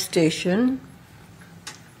my station,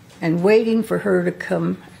 and waiting for her to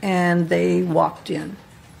come, and they walked in.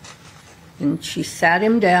 And she sat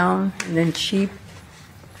him down, and then she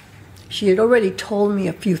had already told me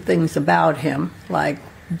a few things about him, like,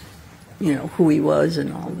 who he was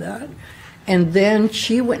and all that. And then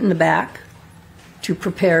she went in the back to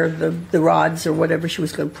prepare the rods or whatever she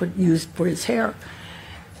was going to use for his hair.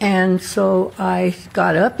 And so I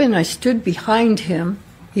got up and I stood behind him.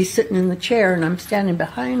 He's sitting in the chair, and I'm standing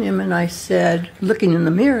behind him, and I said, looking in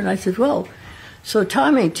the mirror, and I said, well, so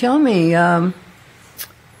Tommy, tell me,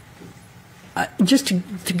 just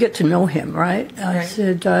to get to know him, right? I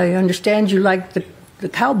said, I understand you like the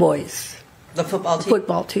Cowboys. The football team?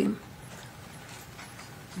 Football team.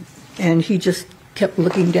 And he just kept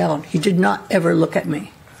looking down. He did not ever look at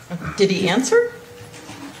me. Did he answer?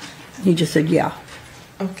 He just said, yeah.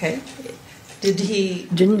 Okay. Did he?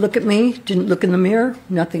 Didn't look at me, didn't look in the mirror,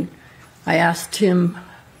 nothing. I asked him,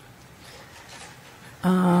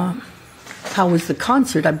 how was the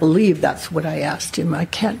concert? I believe that's what I asked him. I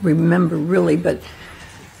can't remember really, but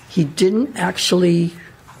he didn't actually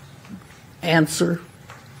answer.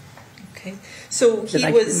 Okay. So that he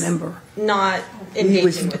I was remember. not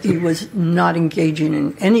engaging with He you? was not engaging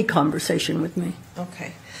in any conversation with me.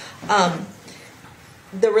 Okay.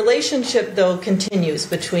 The relationship, though, continues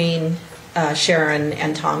between Sharon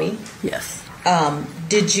and Tommy. Yes.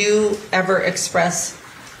 Did you ever express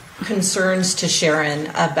concerns to Sharon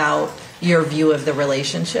about your view of the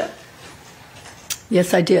relationship?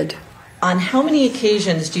 Yes, I did. On how many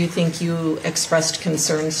occasions do you think you expressed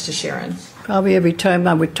concerns to Sharon? Probably every time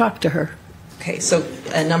I would talk to her. Okay, so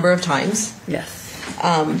a number of times. Yes.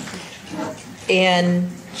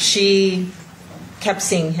 And she kept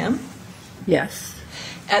seeing him. Yes.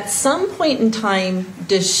 At some point in time,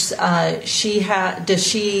 does she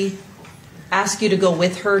ask you to go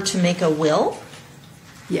with her to make a will?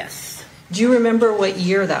 Yes. Do you remember what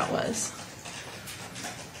year that was?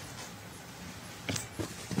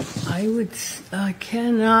 I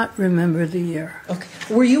cannot remember the year. Okay.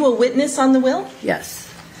 Were you a witness on the will?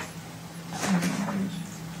 Yes.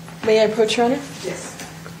 May I approach, Your Honor? Yes.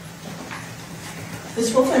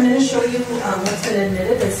 Ms. Wolf, I'm going to show you what's been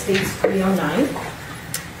admitted as States 309.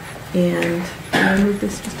 And can I move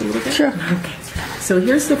this just a little bit? Sure. Okay. So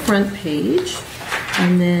here's the front page,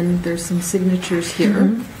 and then there's some signatures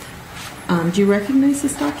here. Do you recognize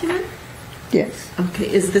this document? Yes.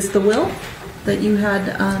 Okay. Is this the will that you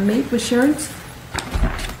had made with Sharon's?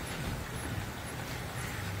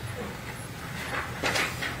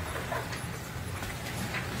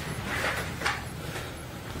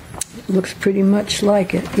 Looks pretty much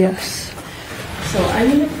like it, yes. So I'm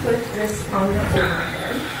going to put this on the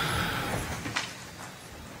overhead.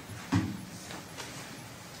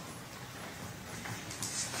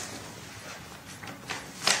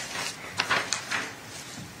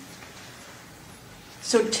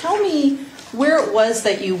 So tell me where it was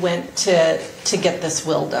that you went to get this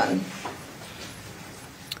will done.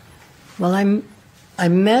 Well, I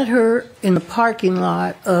met her in the parking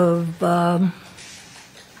lot of the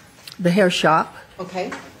hair shop.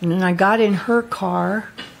 Okay. And then I got in her car,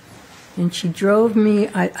 and she drove me,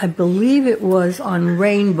 I believe it was on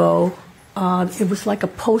Rainbow. It was like a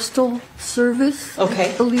postal service,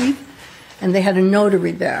 Okay. I believe. And they had a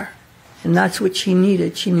notary there. And that's what she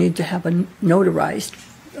needed. She needed to have a notarized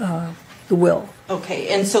the will. Okay,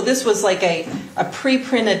 and so this was like a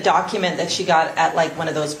pre-printed document that she got at like one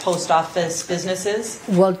of those post office businesses?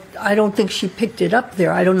 Well, I don't think she picked it up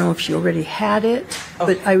there. I don't know if she already had it.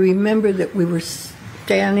 Okay. But I remember that we were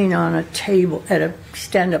standing on a table, at a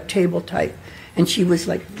stand-up table type, and she was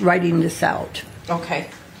like writing this out. Okay.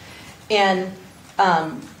 And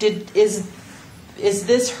is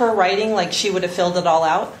this her writing, like she would have filled it all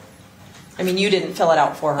out? I mean, you didn't fill it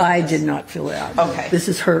out for her. I did not fill it out. Okay. This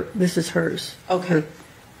is hers. Okay.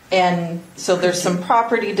 And so there's some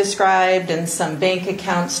property described and some bank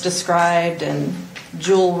accounts described and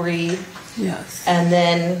jewelry. Yes. And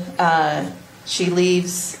then she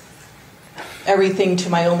leaves everything to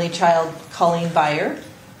my only child, Colleen Byer.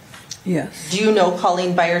 Yes. Do you know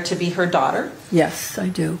Colleen Byer to be her daughter? Yes, I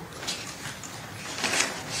do.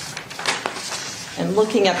 And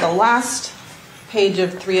looking at the last page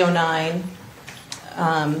of 309,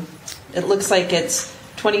 it looks like it's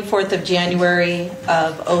 24th of January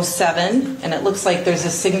of 07, and it looks like there's a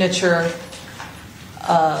signature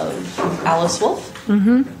of Alice Wolf,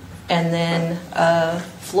 and then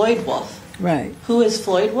Floyd Wolf. Right. Who is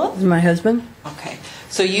Floyd Wolf? This is my husband? Okay,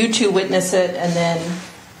 so you two witness it, and then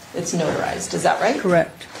it's notarized. Is that right?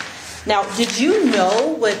 Correct. Now, did you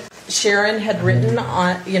know what Sharon had written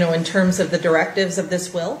on, in terms of the directives of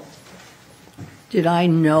this will? Did I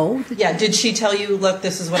know? Yeah, did she tell you, look,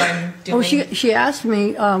 this is what I'm doing? Oh, she asked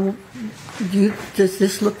me, does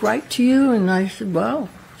this look right to you? And I said, well,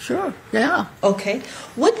 sure, yeah. Okay.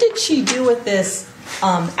 What did she do with this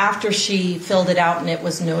after she filled it out and it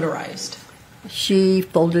was notarized? She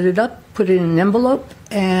folded it up, put it in an envelope,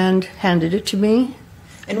 and handed it to me.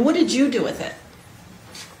 And what did you do with it?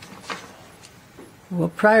 Well,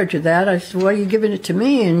 prior to that, I said, why are you giving it to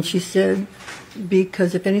me? And she said,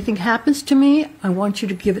 because if anything happens to me, I want you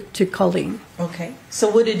to give it to Colleen. Okay. So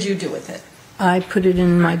what did you do with it? I put it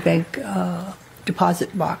in my bank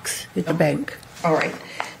deposit box at the bank. All right.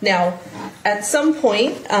 Now, at some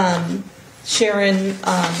point, Sharon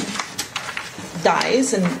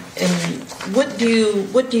dies, and what do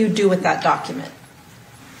you do with that document?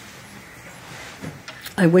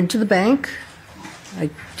 I went to the bank.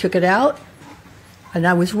 I took it out, and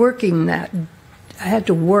I was working that. I had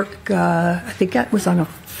to work. I think that was I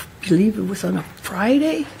believe it was on a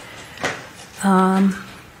Friday.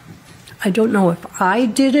 I don't know if I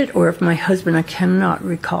did it or if my husband. I cannot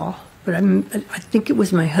recall, but I think it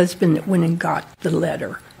was my husband that went and got the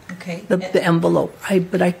letter. Okay. the envelope.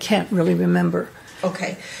 But I can't really remember.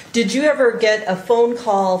 Okay. Did you ever get a phone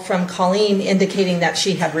call from Colleen indicating that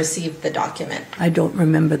she had received the document? I don't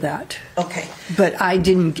remember that. Okay. But I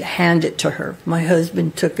didn't hand it to her. My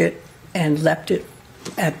husband took it and left it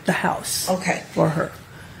at the house. Okay. For her.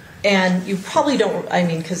 And you probably don't, I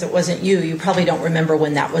mean, because it wasn't you, you probably don't remember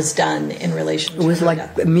when that was done in relation to It was her like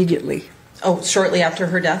death. immediately. Oh, shortly after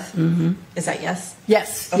her death? Mm-hmm. Is that yes?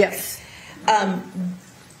 Yes, Okay. yes.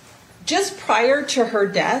 Just prior to her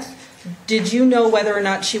death, did you know whether or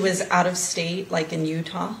not she was out of state, like in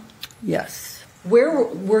Utah? Yes. Where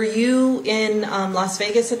were you in Las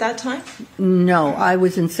Vegas at that time? No, I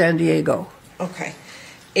was in San Diego. Okay.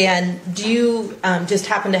 And do you just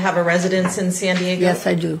happen to have a residence in San Diego? Yes,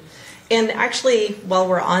 I do. And actually, while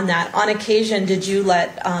we're on that, on occasion, did you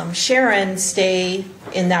let Sharon stay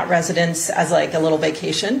in that residence as like a little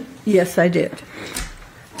vacation? Yes, I did.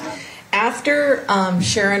 After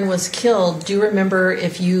Sharon was killed, do you remember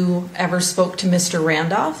if you ever spoke to Mr.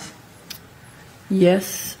 Randolph?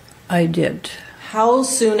 Yes, I did. How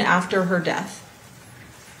soon after her death?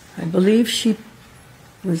 I believe she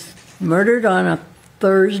was murdered on a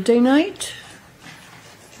Thursday night.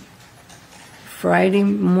 Friday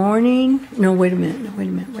morning. No, wait a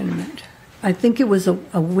minute. I think it was a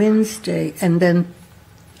Wednesday, and then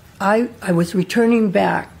I was returning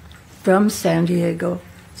back from San Diego,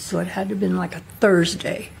 so it had to have been like a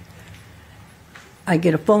Thursday. I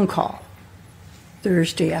get a phone call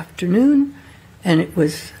Thursday afternoon, and it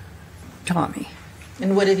was Tommy.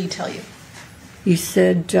 And what did he tell you? He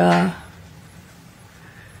said,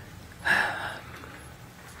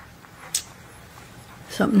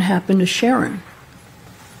 something happened to Sharon.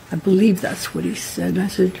 I believe that's what he said. I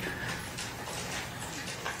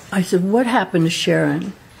said, what happened to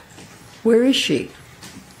Sharon? Where is she?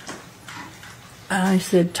 And I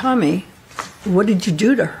said, Tommy, what did you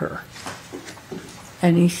do to her?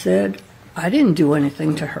 And he said, I didn't do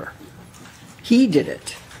anything to her. He did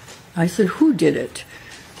it. I said, who did it?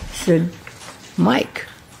 He said, Mike.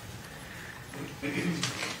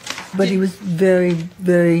 But he was very,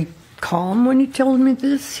 very calm when he told me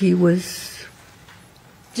this. He was...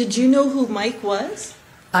 Did you know who Mike was?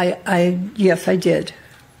 Yes, I did.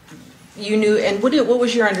 You knew, and what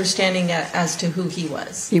was your understanding as to who he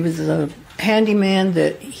was? He was a handyman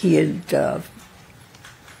that he had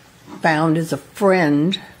found as a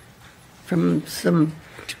friend from some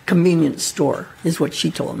convenience store, is what she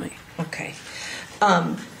told me. Okay.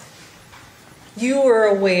 You were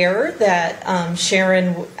aware that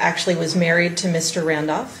Sharon actually was married to Mr.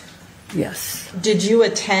 Randolph? Yes. Did you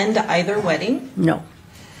attend either wedding? No.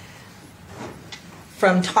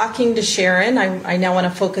 From talking to Sharon, I now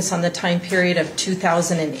want to focus on the time period of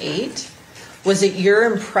 2008. Was it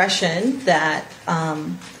your impression that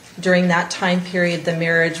during that time period the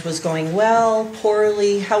marriage was going well,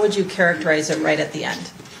 poorly? How would you characterize it right at the end?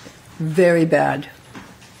 Very bad.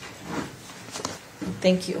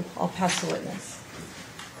 Thank you. I'll pass the witness.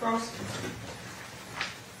 Cross.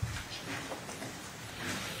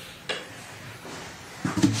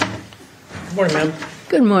 Good morning, ma'am.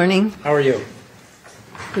 Good morning. How are you?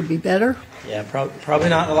 Could be better. Yeah, probably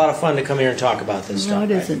not a lot of fun to come here and talk about this stuff. No,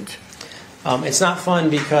 it right? isn't. It's not fun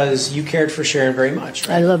because you cared for Sharon very much,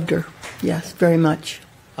 right? I loved her. Yes, very much.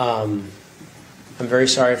 I'm very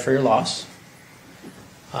sorry for your loss.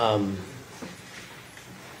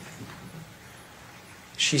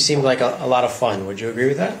 She seemed like a lot of fun. Would you agree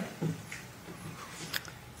with that?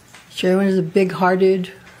 Sharon is a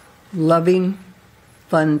big-hearted, loving,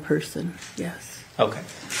 fun person. Yes. Okay.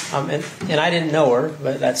 And I didn't know her,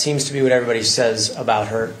 but that seems to be what everybody says about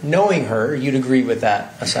her. Knowing her, you'd agree with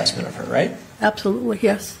that assessment of her, right? Absolutely,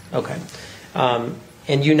 yes. Okay.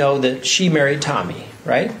 And you know that she married Tommy,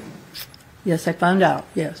 right? Yes, I found out,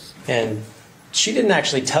 yes. And she didn't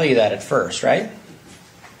actually tell you that at first, right?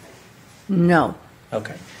 No.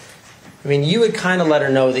 Okay. I mean, you would kind of let her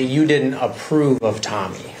know that you didn't approve of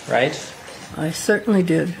Tommy, right? I certainly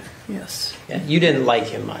did, yes. Yeah, you didn't like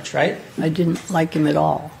him much, right? I didn't like him at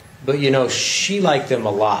all. But you know, she liked him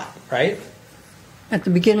a lot, right? At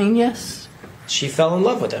the beginning, yes. She fell in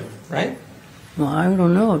love with him, right? Well, I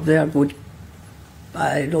don't know if that would...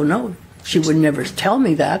 I don't know. She would never tell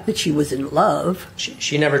me that she was in love.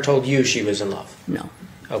 She never told you she was in love? No.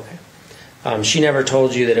 Okay. She never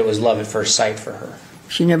told you that it was love at first sight for her?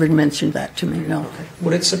 She never mentioned that to me, no. Okay.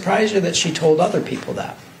 Would it surprise you that she told other people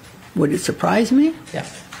that? Would it surprise me? Yeah.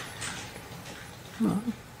 Well,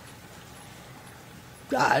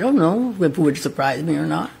 I don't know if it would surprise me or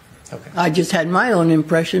not. Okay. I just had my own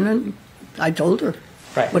impression, and I told her.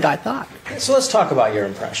 Right. what I thought. So let's talk about your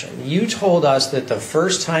impression. You told us that the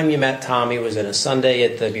first time you met Tommy was at a Sunday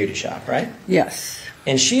at the beauty shop, right? Yes.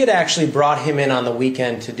 And she had actually brought him in on the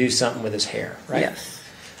weekend to do something with his hair, right? Yes.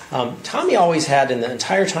 Tommy always had, in the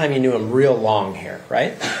entire time you knew him, real long hair,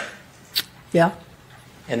 right? Yeah.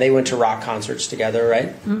 And they went to rock concerts together,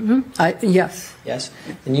 right? Yes. Yes?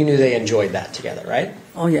 And you knew they enjoyed that together, right?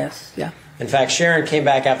 Oh, yes. Yeah. In fact, Sharon came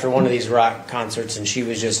back after one of these rock concerts and she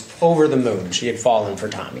was just over the moon. She had fallen for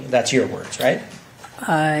Tommy. That's your words, right?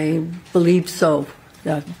 I believe so.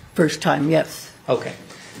 The first time, yes. Okay.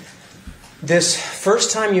 This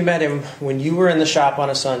first time you met him, when you were in the shop on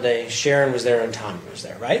a Sunday, Sharon was there and Tommy was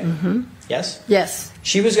there, right? Mm-hmm. Yes? Yes.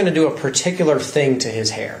 She was going to do a particular thing to his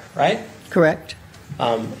hair, right? Correct.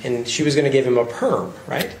 And she was going to give him a perm,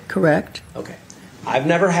 right? Correct. Okay. I've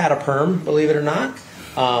never had a perm, believe it or not.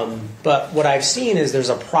 But what I've seen is there's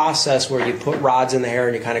a process where you put rods in the hair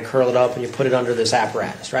and you kind of curl it up and you put it under this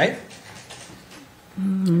apparatus, right?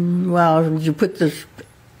 Well, you put the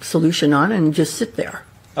solution on and just sit there.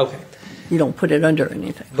 Okay. You don't put it under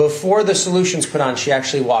anything. Before the solution's put on, she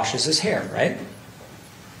actually washes his hair, right?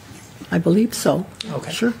 I believe so.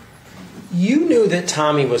 Okay. Sure. You knew that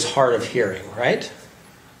Tommy was hard of hearing, right?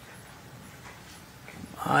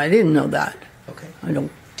 I didn't know that. Okay. I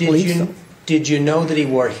don't believe so. Did you know that he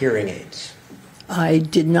wore hearing aids? I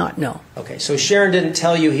did not know. Okay, so Sharon didn't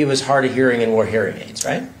tell you he was hard of hearing and wore hearing aids,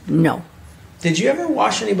 right? No. Did you ever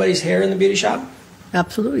wash anybody's hair in the beauty shop?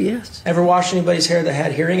 Absolutely, yes. Ever wash anybody's hair that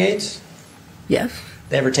had hearing aids? Yes.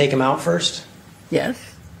 They ever take them out first?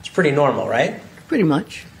 Yes. It's pretty normal, right? Pretty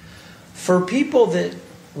much. For people that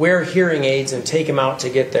wear hearing aids and take them out to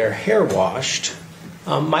get their hair washed,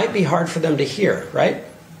 might be hard for them to hear, right?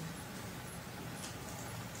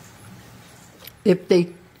 If they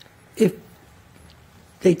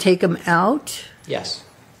take them out, Yes.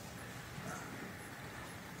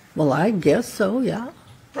 well, I guess so, yeah.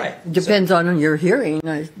 Right. Depends on your hearing,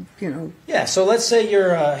 Yeah, so let's say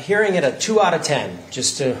you're hearing at a 2 out of 10,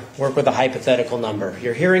 just to work with a hypothetical number.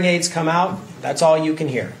 Your hearing aids come out, that's all you can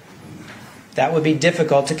hear. That would be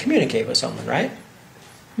difficult to communicate with someone, right?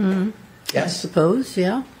 I Yes. suppose,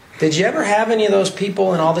 yeah. Did you ever have any of those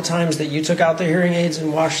people in all the times that you took out their hearing aids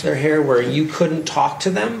and washed their hair where you couldn't talk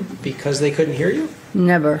to them because they couldn't hear you?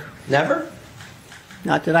 Never. Never?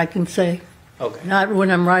 Not that I can say. Okay. Not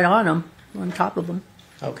when I'm right on them, on top of them.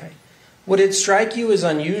 Okay. Would it strike you as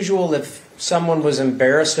unusual if someone was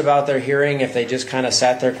embarrassed about their hearing if they just kind of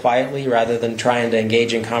sat there quietly rather than trying to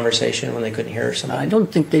engage in conversation when they couldn't hear somebody? I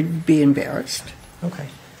don't think they'd be embarrassed. Okay.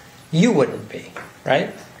 You wouldn't be,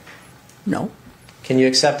 right? No. Can you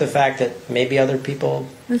accept the fact that maybe other people...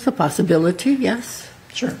 There's a possibility, yes.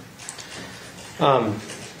 Sure.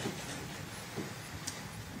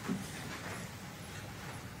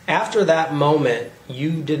 After that moment,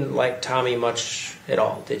 you didn't like Tommy much at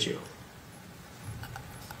all, did you?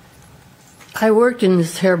 I worked in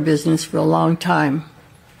this hair business for a long time,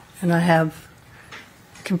 and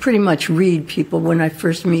can pretty much read people when I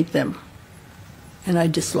first meet them. And I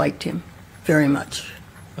disliked him very much.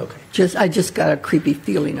 Okay. I just got a creepy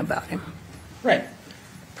feeling about him. Right.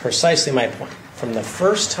 Precisely my point. From the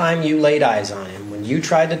first time you laid eyes on him, when you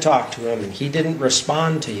tried to talk to him and he didn't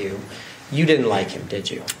respond to you, you didn't like him, did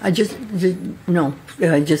you? No.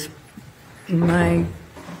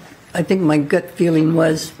 I think my gut feeling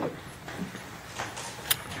was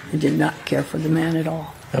I did not care for the man at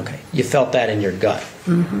all. Okay. You felt that in your gut?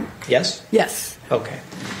 Mm-hmm. Yes? Yes. Okay.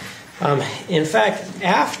 In fact,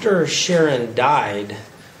 after Sharon died,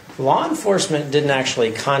 law enforcement didn't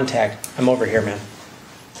actually contact... I'm over here, ma'am.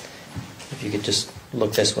 If you could just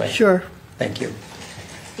look this way. Sure. Thank you.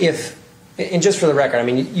 And just for the record, I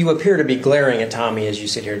mean, you appear to be glaring at Tommy as you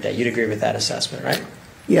sit here today. You'd agree with that assessment, right?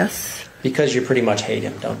 Yes. Because you pretty much hate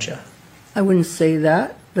him, don't you? I wouldn't say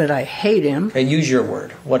that I hate him. Okay, use your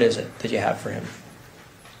word. What is it that you have for him?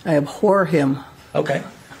 I abhor him. Okay.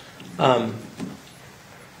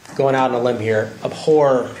 Going out on a limb here,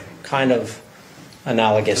 abhor kind of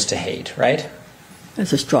analogous to hate, right?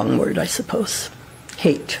 That's a strong word, I suppose.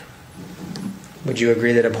 Hate. Would you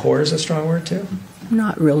agree that abhor is a strong word too?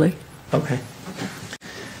 Not really. Okay.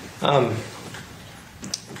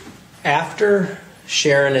 After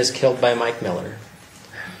Sharon is killed by Mike Miller,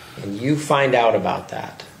 and you find out about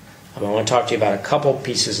that, I want to talk to you about a couple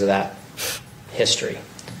pieces of that history.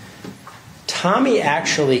 Tommy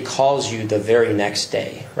actually calls you the very next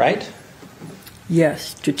day, right?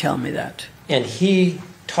 Yes, to tell me that. And he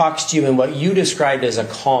talks to you in what you described as a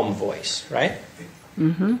calm voice, right?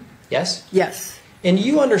 Mm-hmm. Yes? Yes. And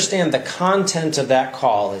you understand the content of that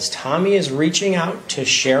call as Tommy is reaching out to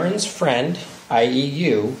Sharon's friend, i.e.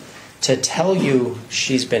 you, to tell you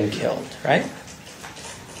she's been killed, right?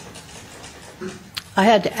 I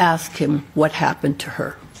had to ask him what happened to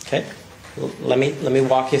her. Okay. Let me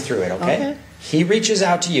walk you through it, okay? Okay. He reaches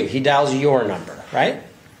out to you. He dials your number, right?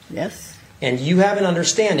 Yes. And you have an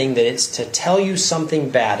understanding that it's to tell you something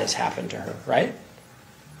bad has happened to her, right?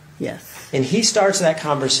 Yes. And he starts that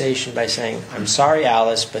conversation by saying, I'm sorry,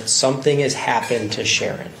 Alice, but something has happened to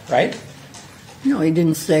Sharon, right? No, he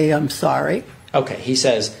didn't say I'm sorry. Okay, he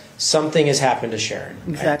says, something has happened to Sharon. Right?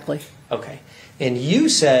 Exactly. Okay. And you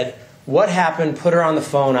said, what happened? Put her on the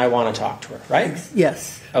phone. I want to talk to her, right?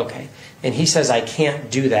 Yes. Okay. And he says, I can't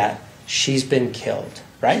do that. She's been killed,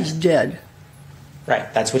 right? She's dead.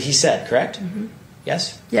 Right. That's what he said, correct? Mm-hmm.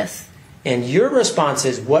 Yes? Yes. And your response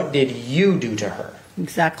is, what did you do to her?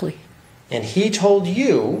 Exactly. And he told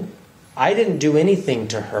you, I didn't do anything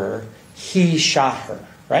to her. He shot her,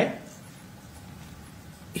 right?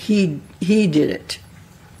 He did it,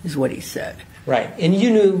 is what he said. Right. And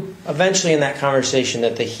you knew eventually in that conversation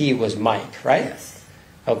that the he was Mike, right? Yes.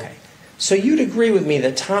 Okay. So you'd agree with me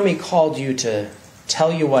that Tommy called you to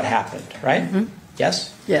tell you what happened, right? Mm-hmm.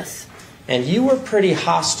 Yes? Yes. And you were pretty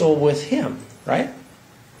hostile with him, right?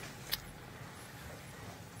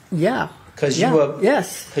 Yeah. Because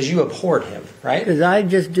yes. you abhorred him, right? Because I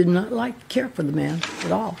just did not care for the man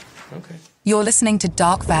at all. Okay. You're listening to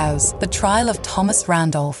Dark Vows, the Trial of Thomas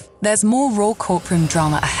Randolph. There's more raw courtroom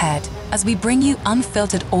drama ahead as we bring you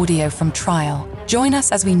unfiltered audio from trial. Join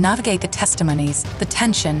us as we navigate the testimonies, the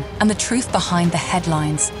tension, and the truth behind the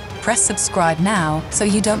headlines. Press subscribe now so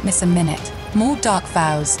you don't miss a minute. More Dark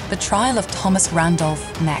Vows, the Trial of Thomas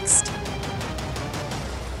Randolph, next.